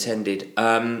wasn't intended.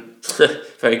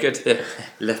 Very good. Yeah.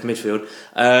 Left midfield.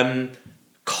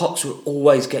 Cox will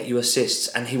always get you assists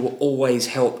and he will always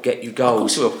help get you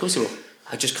goals. Of course he will.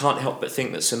 I just can't help but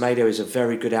think that Semedo is a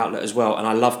very good outlet as well, and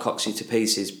I love Coxey to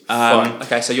pieces. Fine.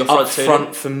 Okay, so your front two. Up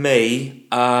front for me,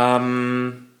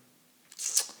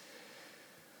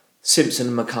 Simpson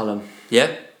and McCullum.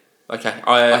 Yeah. Okay.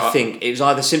 I think it was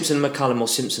either Simpson and McCullum or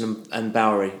Simpson and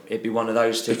Bowery. It'd be one of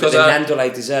those two. Because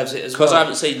Nandole deserves it as well. Because I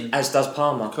haven't seen. As does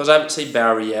Palmer. Because I haven't seen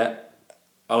Bowery yet.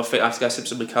 I think I have to go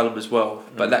Simpson McCullum as well,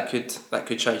 but that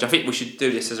could change. I think we should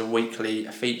do this as a weekly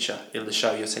feature in the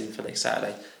show, your team for next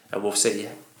Saturday, and we'll see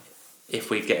if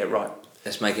we get it right.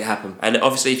 Let's make it happen. And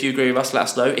obviously, if you agree with us, let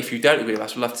us know. If you don't agree with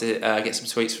us, we'd love to get some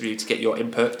tweets from you to get your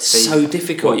input. To see so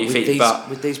difficult what you think.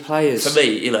 with these players. For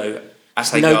me, no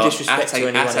disrespect to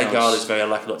anyone else. Atangana is very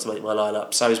unlucky not to make my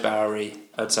lineup. So is Bowery,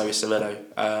 and so is Semedo.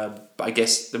 But I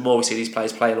guess the more we see these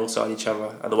players play alongside each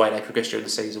other and the way they progress during the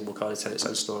season will kind of tell its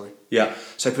own story. Yeah.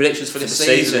 So predictions for this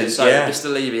season. So,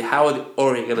 Mr. Levy, how are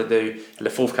Orient going to do in the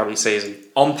forthcoming season?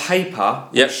 On paper,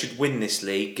 we should win this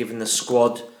league, given the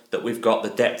squad that we've got, the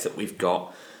depth that we've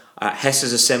got. Hess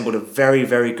has assembled a very,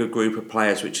 very good group of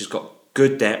players, which has got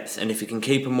good depth, and if you can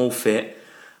keep them all fit,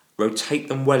 rotate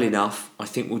them well enough, I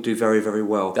think we'll do very, very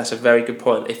well. That's a very good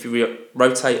point. If you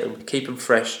rotate them, keep them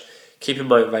fresh, keep them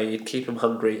motivated, keep them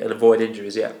hungry, and avoid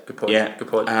injuries. Yeah, good point. Yeah, good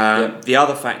point. The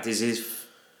other fact is if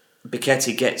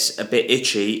Bichetti gets a bit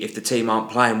itchy, if the team aren't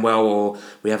playing well or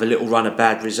we have a little run of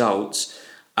bad results,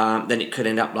 then it could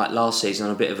end up like last season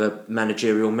on a bit of a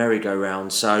managerial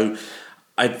merry-go-round. So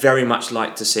I'd very much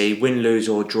like to see win, lose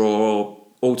or draw,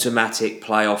 automatic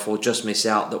playoff or just miss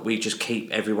out, that we just keep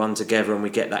everyone together and we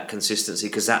get that consistency,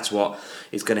 because that's what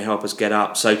is going to help us get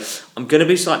up. So I'm going to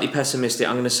be slightly pessimistic.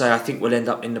 I'm going to say I think we'll end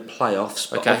up in the playoffs,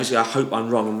 but obviously I hope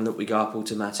I'm wrong and that we go up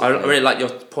automatically. I really like your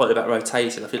point about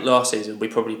rotating. I think last season we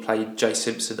probably played Jay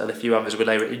Simpson and a few others when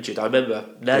they were injured. I remember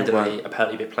Nandale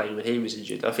apparently been playing when he was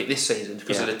injured. I think this season,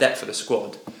 because of the depth of the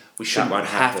squad, we shouldn't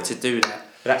have to do that.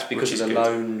 But that's because of the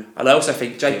loan. And I also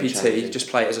think JPT just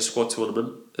play it as a squad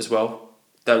tournament as well.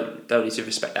 Don't need to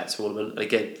respect that tournament. And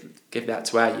again, give that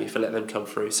to our youth and let them come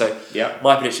through. So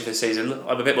my prediction for the season,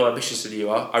 I'm a bit more ambitious than you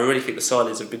are. I really think the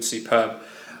signings have been superb.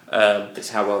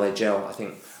 It's how well they gel. I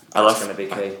think that's going to be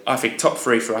key. I think top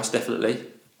 3 for us, definitely.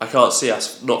 I can't see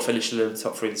us not finishing in the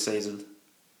top 3 of the season.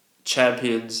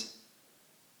 Champions,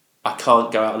 I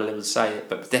can't go out on a limb and say it,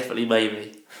 but definitely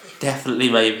maybe. Definitely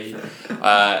maybe.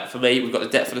 For me, we've got the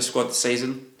depth of the squad this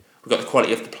season. We've got the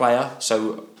quality of the player.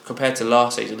 So compared to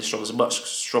last season, the strong is much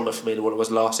stronger for me than what it was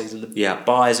last season. The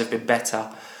buyers have been better,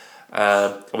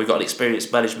 and we've got an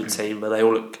experienced management team, and they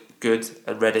all look good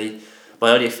and ready. My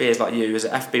only fear is like you is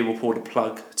that FB will pull the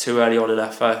plug too early on in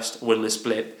our first winless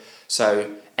blip.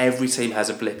 So every team has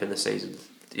a blip in the season.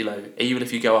 You know, even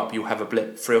if you go up, you'll have a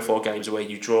blip, 3 or 4 games where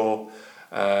you draw,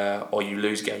 or you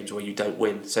lose games where you don't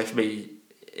win. So for me,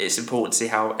 it's important to see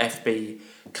how FB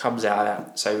comes out of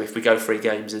that. So if we go 3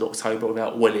 games in October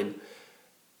without winning,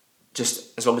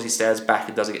 just as long as he stands back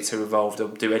and doesn't get too involved or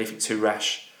do anything too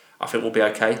rash, I think we'll be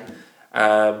okay.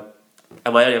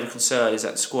 And my only other concern is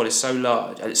that the squad is so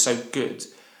large and it's so good.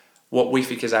 What we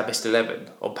think is our best 11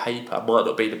 on paper might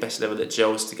not be the best 11 that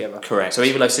gels together. Correct. So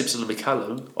even though Simpson and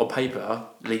McCallum on paper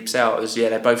leaps out as,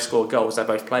 they both score goals, they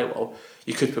both play well,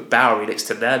 you could put Bowery next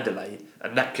to Nandalay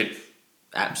and that could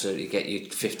absolutely get you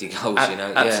 50 goals,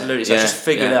 Absolutely. So just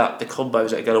figuring out the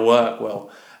combos that are going to work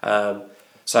well.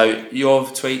 So your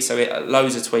tweets,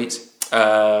 loads of tweets.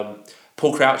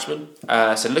 Paul Crouchman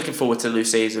said, looking forward to the new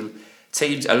season.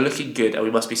 Teams are looking good and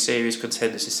we must be serious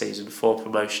contenders this season for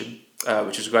promotion,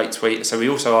 which was a great tweet. So we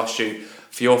also asked you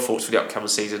for your thoughts for the upcoming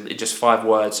season in just 5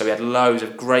 words. So we had loads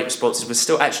of great responses. We're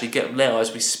still actually getting them now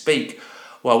as we speak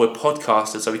while we're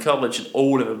podcasting. So we can't mention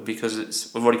all of them because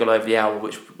we've already gone over the hour,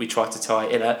 which we tried to tie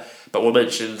in at. But we'll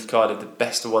mention kind of the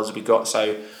best of ones we got.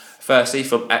 So firstly,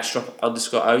 from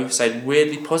 @strop_o saying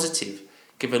weirdly positive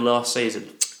given last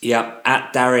season. Yeah,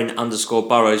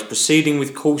 @Darren_Burrows, proceeding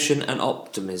with caution and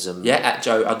optimism. Yeah,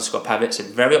 @Joe_Pavitt said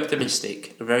very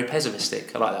optimistic and very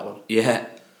pessimistic. I like that one. Yeah,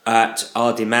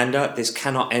 @RDemanda, this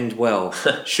cannot end well,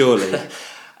 surely.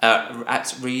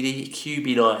 @Reedy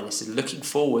QB9, this is looking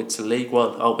forward to League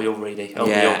One. Aren't we all, Reedy?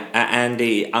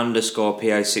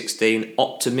 @Andy_PO16,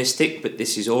 optimistic, but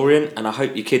this is Orient, and I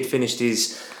hope your kid finished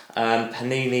his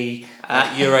Panini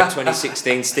Euro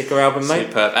 2016 sticker album, mate.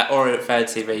 Superb. @Orient Fan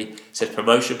TV said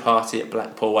promotion party at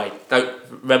Blackpool Way. Don't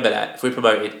remember that. If we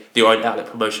promoted the Orient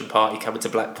Outlet promotion party coming to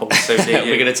Blackpool soon,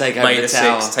 we're going to take over May the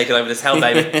town. 6th, taking over the town,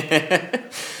 baby.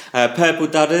 Purple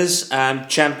Dudders,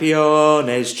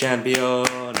 championes, ole,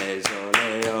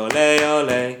 ole,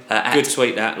 ole. Good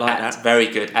tweet that, like that. Very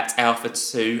good.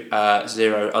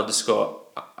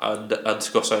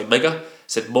 @Alpha20 Mega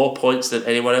said more points than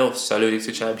anyone else, so alluding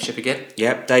to championship again.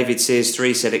 Yep, David Sears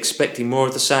 3 said expecting more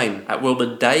of the same.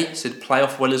 @Wilman Day said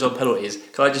playoff winners on penalties.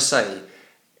 Can I just say,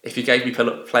 if you gave me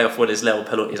playoff winners now on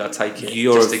penalties, I'd take it.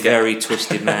 You're a very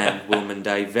twisted man, Wilman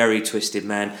Day. Very twisted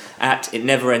man. It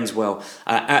never ends well.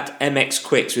 @MX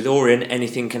Quicks with Orient,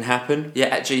 anything can happen.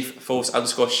 Yeah,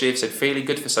 @GForce_Shiv said feeling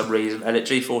good for some reason, and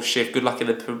 @GForce Shiv, good luck in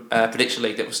the prediction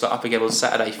league that will start up again on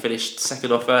Saturday. Finished 2nd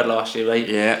or 3rd last year, mate.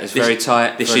 Yeah, it's very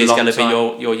tight. This year's going to be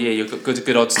your year. You've got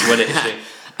good odds to win it this year.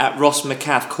 @Ross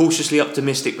McCaff, cautiously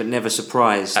optimistic but never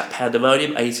surprised.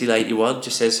 @Pandemonium 1881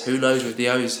 just says who knows with the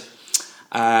O's.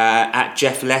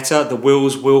 @Jeff Letter, the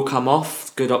wheels will come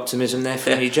off. Good optimism there for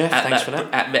you, Jeff. Thanks for that.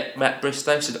 Matt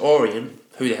Bristow said Orient,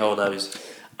 who the hell knows.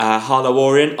 Harlow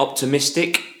Orient,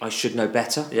 optimistic. I should know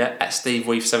better. Yeah.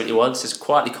 @SteveWeave71 says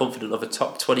quietly confident of a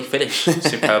top 20 finish.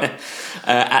 Superb.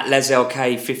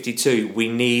 @LesLK52, we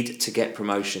need to get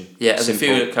promotion. Yeah, there's a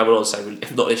few coming on, so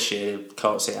if not this year,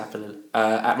 can't see it happening.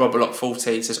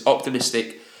 @RobertLock14 says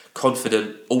optimistic,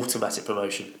 confident, automatic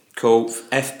promotion. Cool.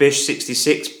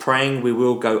 FBish66, praying we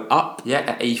will go up.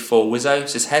 Yeah, @E4 Wizzo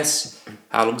says Hess,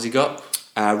 how long's he got?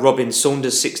 Robin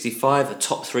Saunders 65, a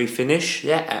top 3 finish.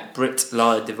 Yeah, @Brit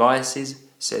Lion Devices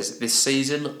says this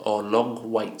season or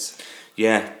long wait.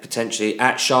 Yeah, potentially.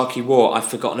 @Sharky War, I've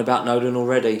forgotten about Nolan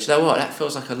already. Do you know what? That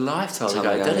feels like a lifetime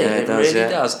ago, doesn't it? Yeah, it does, really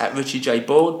does. @Richie J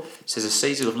Bourne says a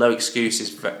season of no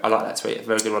excuses. I like that tweet. A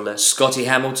very good one there. Scotty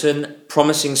Hamilton,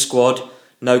 promising squad,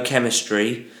 no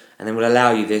chemistry, and then we'll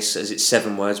allow you this as it's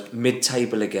 7 words,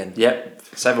 mid-table again. Yep,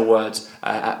 7 words.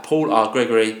 @Paul R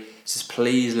Gregory says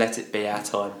please let it be our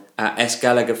time. S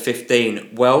Gallagher 15,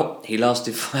 well, he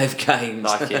lasted 5 games.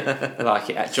 Like it.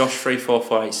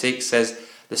 @Josh34486 says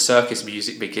the circus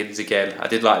music begins again. I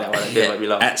did like that one. It did make me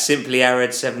laugh.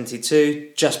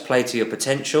 @SimplyArid72, just play to your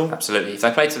potential. Absolutely. If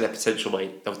they play to their potential,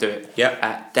 mate, they'll do it.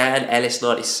 Yep. Dan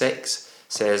Ellis96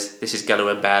 says this is going to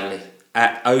end badly.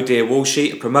 Oh dear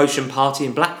Walshy, a promotion party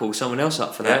in Blackpool. Someone else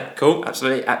up for that. Yeah, cool.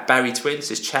 Absolutely. @Barry Twin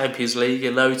says Champions League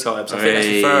in no time. So I think that's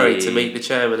referring to meet the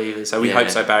chairman even. So we hope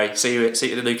so, Barry. See you at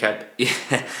the new camp. Yeah.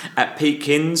 @Pete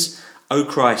Kins, oh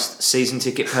Christ, season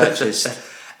ticket purchase.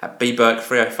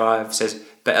 @BBurke305 says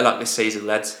better luck this season,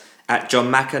 lads.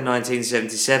 John Macker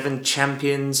 1977,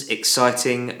 champions,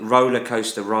 exciting roller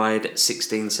coaster ride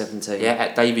 16-17.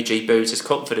 Yeah. @David G Boots is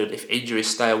confident if injuries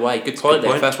stay away. Good point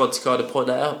there. First one to kind of point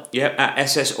that out. Yep.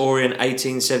 @SS Orient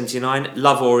 1879,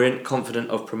 love Orient, confident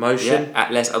of promotion. Yeah.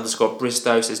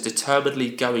 @Les_Bristow says determinedly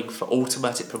going for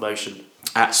automatic promotion.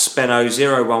 At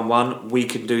Speno011, we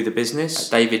can do the business.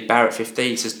 David Barrett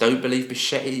 15 says, don't believe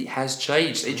Bichetti has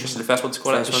changed. Interesting, the first one to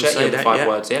call out First one to Bichetti say on the that, 5 yeah.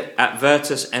 words, yeah. At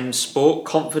Virtus M Sport,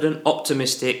 confident,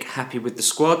 optimistic, happy with the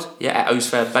squad. Yeah, at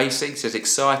Ozfan Basing says,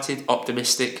 excited,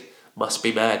 optimistic, must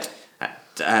be mad.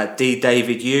 At D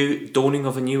David U, dawning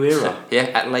of a new era. Yeah,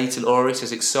 at Leighton Ori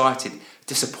says, excited,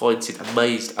 disappointed,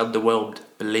 amazed, underwhelmed,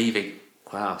 believing.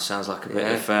 Wow, sounds like a bit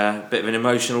of an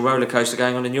emotional roller coaster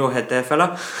going on in your head there,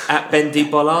 fella. At Bendy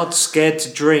Bollard, scared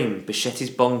to dream. Bichetti's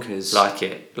bonkers. Like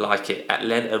it. At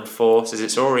Len M4 says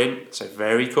it's Orient, so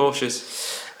very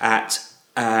cautious. At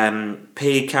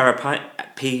P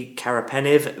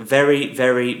Karapenev, very,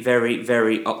 very, very,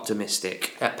 very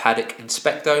optimistic. At Paddock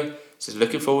Inspecto says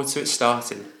looking forward to it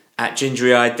starting. At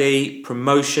Gingery ID,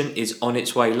 promotion is on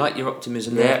its way. Like your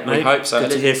optimism there, mate. We hope so.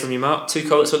 Good to hear from you, Mark. 2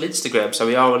 comments on Instagram. So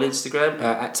we are on Instagram.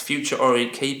 At Future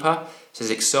Orient Keeper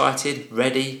says excited,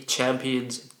 ready,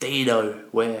 champions, Dino,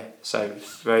 where? So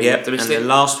very optimistic. And the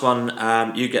last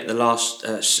one, you get the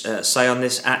last say on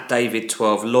this. At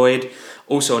David12 Lloyd,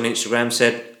 also on Instagram,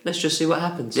 said, let's just see what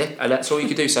happens. Yeah, and that's all you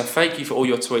can do. So thank you for all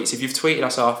your tweets. If you've tweeted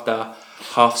us after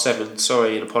 7:30,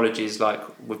 sorry and apologies, like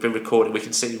we've been recording, we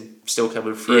can see them still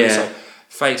coming through. Yeah. So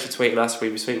thanks for tweeting us. We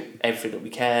retweet everything that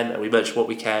we can and we mention what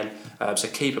we can. So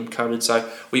keep them coming. So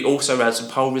we also ran some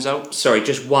poll results. Sorry,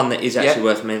 just one that is actually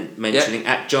worth mentioning.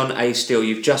 At John A. Steele,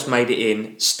 you've just made it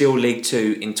in. Still League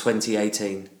 2 in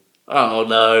 2018. Oh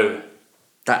no.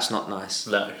 That's not nice.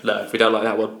 No, we don't like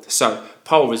that one. So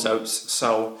poll results.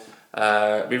 So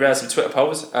we ran some Twitter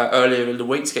polls earlier in the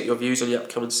week to get your views on the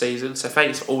upcoming season. So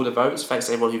thanks for all the votes. Thanks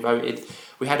to everyone who voted.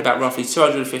 We had about roughly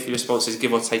 250 responses,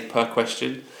 give or take, per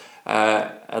question.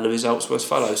 And the results were as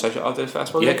follows. So I'll do the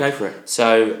first one. Yeah, go for it.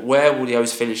 So where will the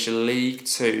O's finish in League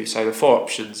 2? So the 4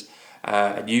 options.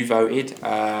 And you voted.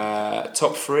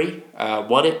 Top 3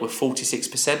 won it with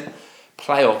 46%.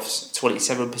 Playoffs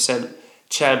 27%.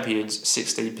 Champions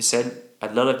 16%.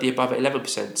 And none of the above at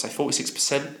 11%. So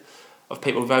 46% of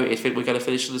people voted think we're going to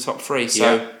finish in the top 3.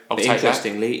 So I'll take that.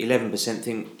 Interestingly, 11%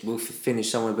 think we'll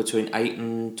finish somewhere between 8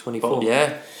 and 24. Oh,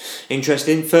 yeah.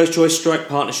 Interesting. First choice strike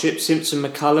partnership, Simpson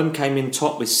McCullum came in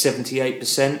top with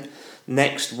 78%.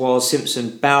 Next was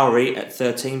Simpson Bowery at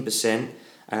 13%.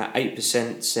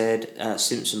 8% said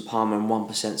Simpson Palmer and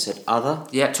 1% said other.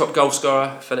 Yeah, top goal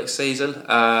scorer for next season.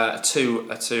 A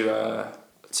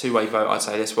two-way vote, I'd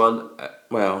say this one.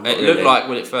 It looked like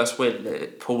when it first went,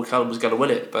 Paul McCullum was going to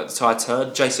win it, but the tide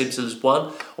turned. Jay Simpson's won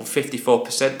on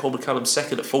 54%, Paul McCullum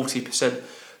second at 40%,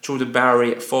 Jordan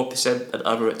Bowery at 4% and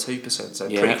other at 2%, so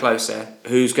pretty close there.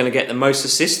 Who's going to get the most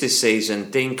assists this season?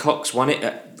 Dean Cox won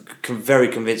it very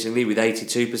convincingly with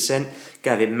 82%,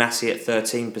 Gavin Massey at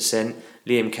 13%,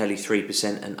 Liam Kelly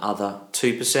 3% and other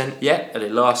 2%. Yeah, and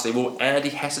then lastly, Andy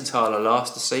Hessenthaler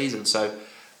last the season, so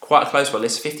quite a close one.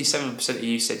 There's 57% of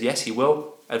you said yes, he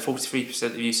will, and 43%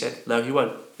 of you said no, he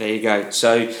won't. There you go.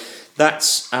 So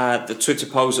that's the Twitter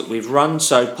polls that we've run.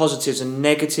 So positives and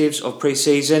negatives of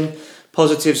pre-season.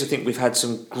 Positives, I think we've had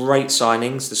some great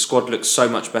signings. The squad looks so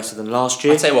much better than last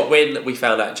year. I'll tell you what, when we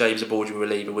found out James Aborgi were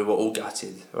leaving, we were all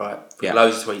gutted, right?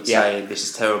 Loads of tweets saying this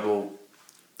is terrible.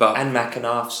 And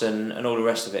McAnuffs and all the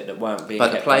rest of it that weren't being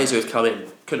But the players who have come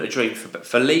in couldn't have dreamed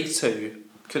for League 2,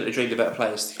 couldn't have dreamed of better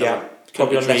players to come in.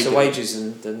 Probably on lesser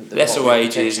wages than lesser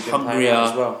wages, hungrier,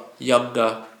 as well.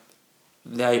 Younger.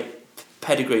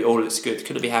 Pedigree all looks good.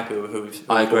 Couldn't be happy with who we've.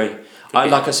 I agree.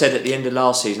 Like I said at the end of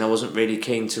last season, I wasn't really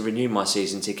keen to renew my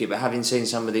season ticket, but having seen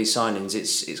some of these signings,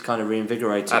 it's kind of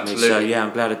reinvigorated me. So yeah,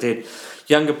 I'm glad I did.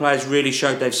 Younger players really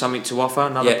showed they've something to offer.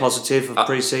 Another positive of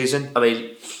pre-season. I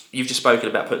mean, you've just spoken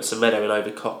about putting Semedo in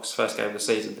over Cox first game of the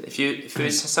season.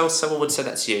 If someone would say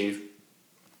that to you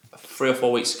 3 or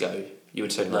 4 weeks ago, you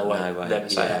would say no way. Never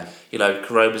say that. You know,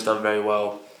 Corona's done very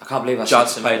well. I can't believe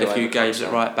Judd's played a few games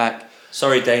at right back.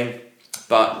 Sorry, Dean,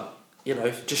 but you know,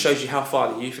 it just shows you how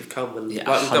far the youth have come. And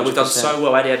we've done so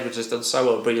well. Eddie Edwards has done so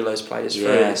well bringing those players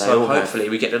through. So hopefully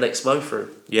we get the next Mo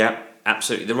through. Yeah,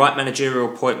 absolutely. The right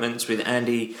managerial appointments with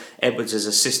Andy Edwards as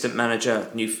assistant manager,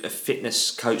 a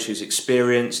fitness coach who's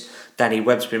experienced. Danny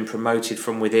Webb's been promoted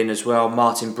from within as well.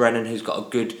 Martin Brennan, who's got a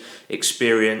good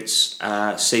experience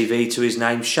CV to his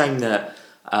name. Shame that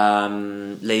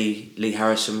Lee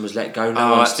Harrison was let go.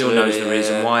 No one still knows the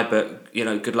reason why, but you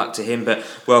know, good luck to him. But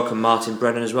welcome Martin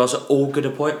Brennan as well. So all good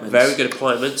appointments. Very good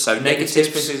appointments. So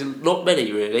negatives, not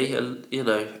many really. And you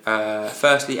know,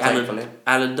 firstly,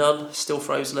 Alan Dunn still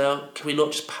frozen out. Can we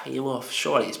not just pay him off?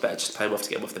 Surely it's better just to pay him off to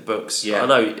get him off the books. Yeah. I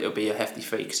know it'll be a hefty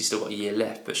fee because he's still got a year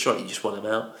left, but surely you just want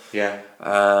him out. Yeah.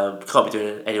 Can't be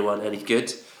doing anyone any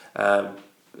good.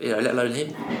 You know, let alone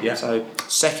him. Yeah. So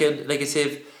second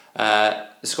negative.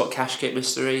 the Scott Cash kit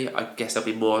mystery. I guess there'll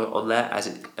be more on that as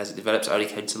it develops. It only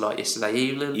came to light yesterday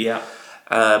evening. Yeah.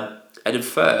 And then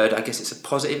third, I guess it's a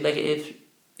positive negative.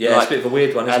 Yeah, it's a bit of a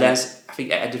weird one, isn't and it? as I think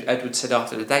Edward said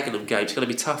after the Dagenham game, it's going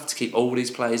to be tough to keep all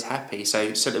these players happy.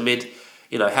 So centre mid,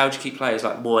 how do you keep players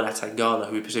like Moore and Atangana,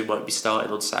 who we presume won't be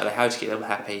starting on Saturday? How do you keep them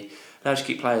happy? And how do you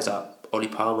keep players like Ollie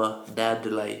Palmer,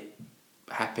 Nandale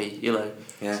happy? Yeah.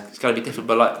 It's going to be different.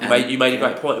 But you made a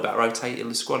great point about rotating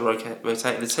the squad,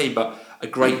 rotating the team. But a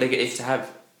great negative to have.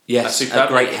 Yes, a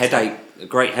great headache. A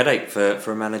great headache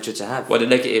for a manager to have. Well,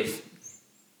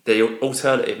 the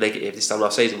alternative negative this time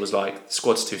last season was like the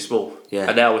squad's too small. Yeah.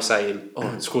 And now we're saying,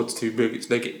 the squad's too big, it's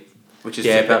negative. Which is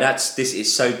this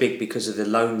is so big because of the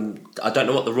loan. I don't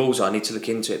know what the rules are. I need to look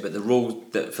into it. But the rule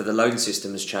that for the loan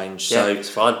system has changed. Yeah, so it's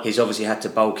fine. He's obviously had to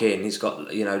bulk in. He's got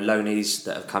loanees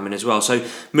that have come in as well. So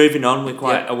moving on, we're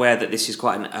quite aware that this is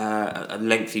quite a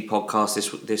lengthy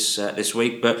podcast this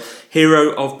week. But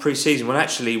hero of pre-season. Well,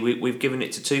 actually, we've given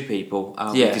it to two people.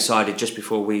 We decided just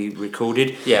before we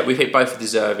recorded. Yeah, we think both are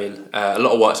deserving. A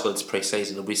lot of work's gone into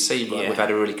pre-season, and we seem like we've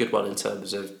had a really good one in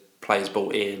terms of players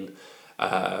bought in.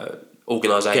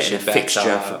 Organisation, getting a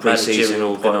fixture for pre-season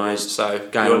organised, so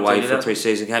going away for a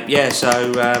pre-season camp. Yeah,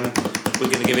 so we're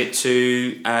going to give it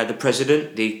to the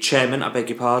president, the chairman, I beg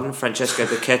your pardon, Francesco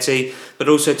Becchetti, but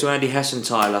also to Andy Hess and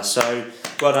Tyler. So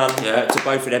well done to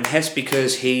both of them. Hess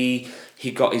because he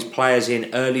got his players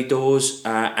in early doors,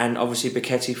 and obviously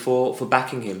Becchetti for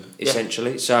backing him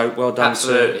essentially. So well done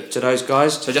to those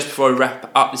guys. So just before we wrap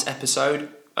up this episode,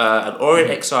 an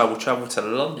Orient XI will travel to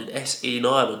London SE9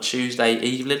 on Tuesday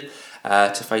evening.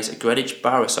 To face a Greenwich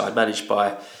Borough side managed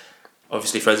by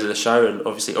obviously friends of the show and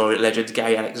obviously Orient legends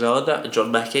Gary Alexander and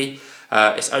John Mackey.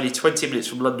 It's only 20 minutes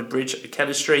from London Bridge and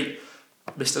Cannon Street.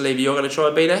 Mr. Levy, you're going to try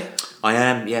and be there? I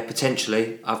am, yeah,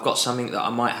 potentially. I've got something that I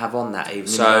might have on that evening.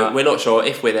 So we're not sure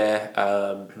if we're there.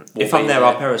 If I'm there,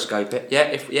 I'll periscope it.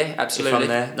 Yeah, absolutely. If I'm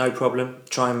there, no problem.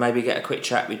 Try and maybe get a quick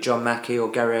chat with John Mackey or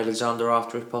Gary Alexander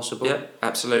after, if possible. Yeah,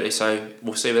 absolutely. So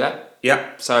we'll see with that.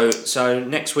 Yeah. So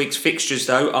next week's fixtures,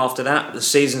 though, after that, the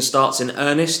season starts in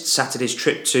earnest. Saturday's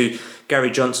trip to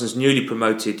Gary Johnson's newly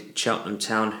promoted Cheltenham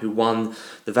Town, who won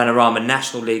the Vanarama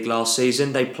National League last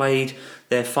season. They played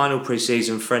their final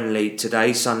pre-season friendly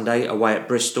today, Sunday, away at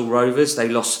Bristol Rovers. They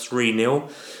lost 3-0.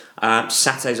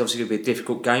 Saturday's obviously going to be a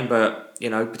difficult game, but,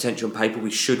 potential on paper, we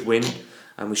should win.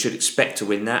 And we should expect to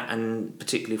win that. And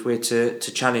particularly if we're to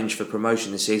challenge for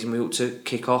promotion this season, we ought to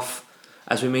kick off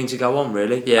as we mean to go on,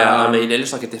 really. Yeah, it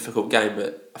looks like a difficult game,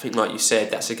 but I think, like you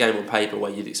said, that's a game on paper where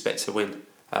you'd expect to win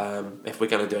if we're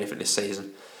going to do anything this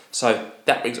season. So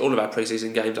that brings all of our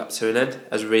pre-season games up to an end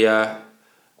as we're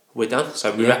done.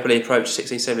 So we rapidly approach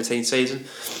 16-17 season.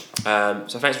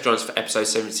 So thanks for joining us for episode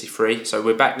 73. So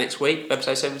we're back next week,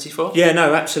 episode 74. Yeah,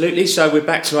 no, absolutely. So we're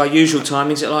back to our usual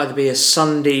timings. It'll either be a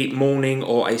Sunday morning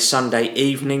or a Sunday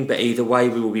evening, but either way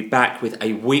we will be back with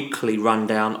a weekly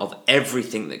rundown of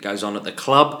everything that goes on at the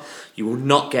club. You will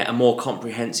not get a more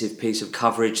comprehensive piece of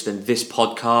coverage than this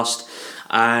podcast.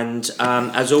 And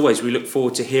as always, we look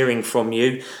forward to hearing from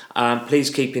you. Please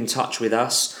keep in touch with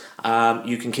us.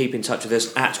 You can keep in touch with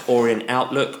us at Orient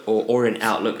Outlook or Orient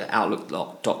Outlook at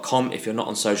outlook.com if you're not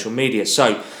on social media.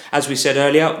 So, as we said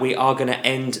earlier, we are going to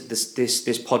end this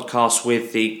podcast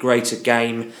with the Greater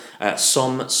Game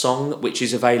song, which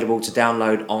is available to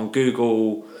download on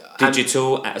Google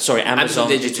Digital, Amazon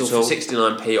Digital for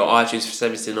 69p or iTunes for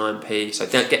 79p. So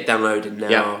get downloaded now.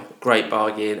 Yep. Great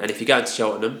bargain. And if you're going to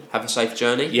Cheltenham, have a safe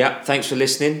journey. Yeah, thanks for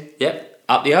listening. Yep.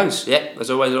 Up the O's. Yeah,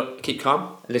 as always, keep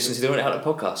calm. Listen to the Orient Outlook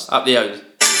podcast. Up the O's. Turned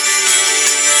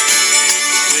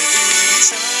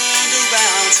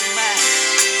around to Mac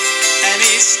and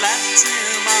he slapped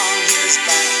him on his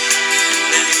back.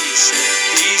 Then he said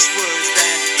these words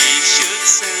that he should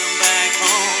send back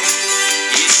home.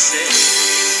 He said,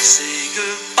 say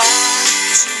goodbye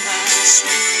to my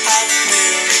sweetheart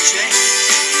Mary Jane,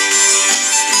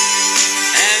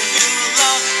 and good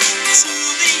luck to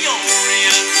the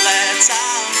Orient lads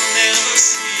I'll never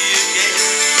see again.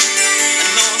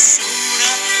 And no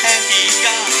sooner had he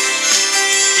gone,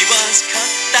 he was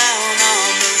cut down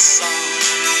on the song.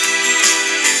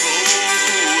 Hero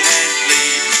who had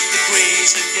played the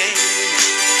greater game.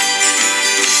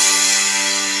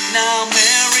 Now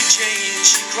Mary Jane,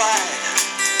 she cried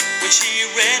when she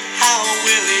read how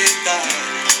Willie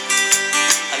died.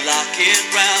 A locket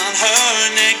round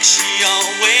her neck she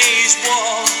always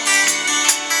wore,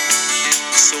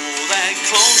 so that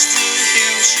close to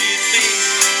him she'd be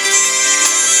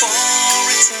for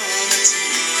eternity.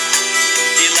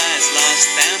 He lies lost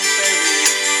and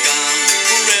buried, gone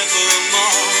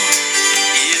forevermore.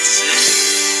 It said,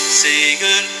 say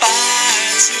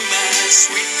goodbye to my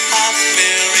sweetheart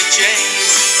Mary Jane.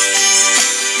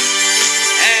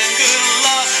 And good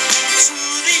luck to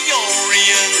the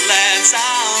Orient lads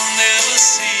I'll never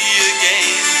see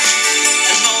again.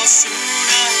 And no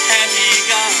sooner had he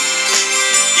gone,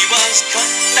 he was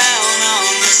cut down on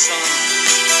the sun.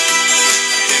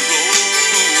 A hero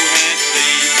who had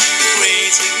played the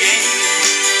great game.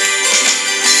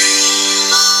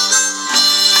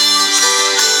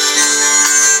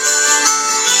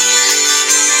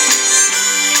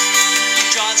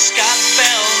 John Scott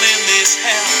fell in this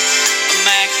hell.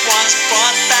 Mac was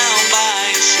brought down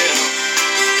by a shell.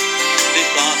 They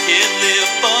thought he'd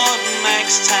live, but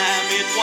Mac's time it was.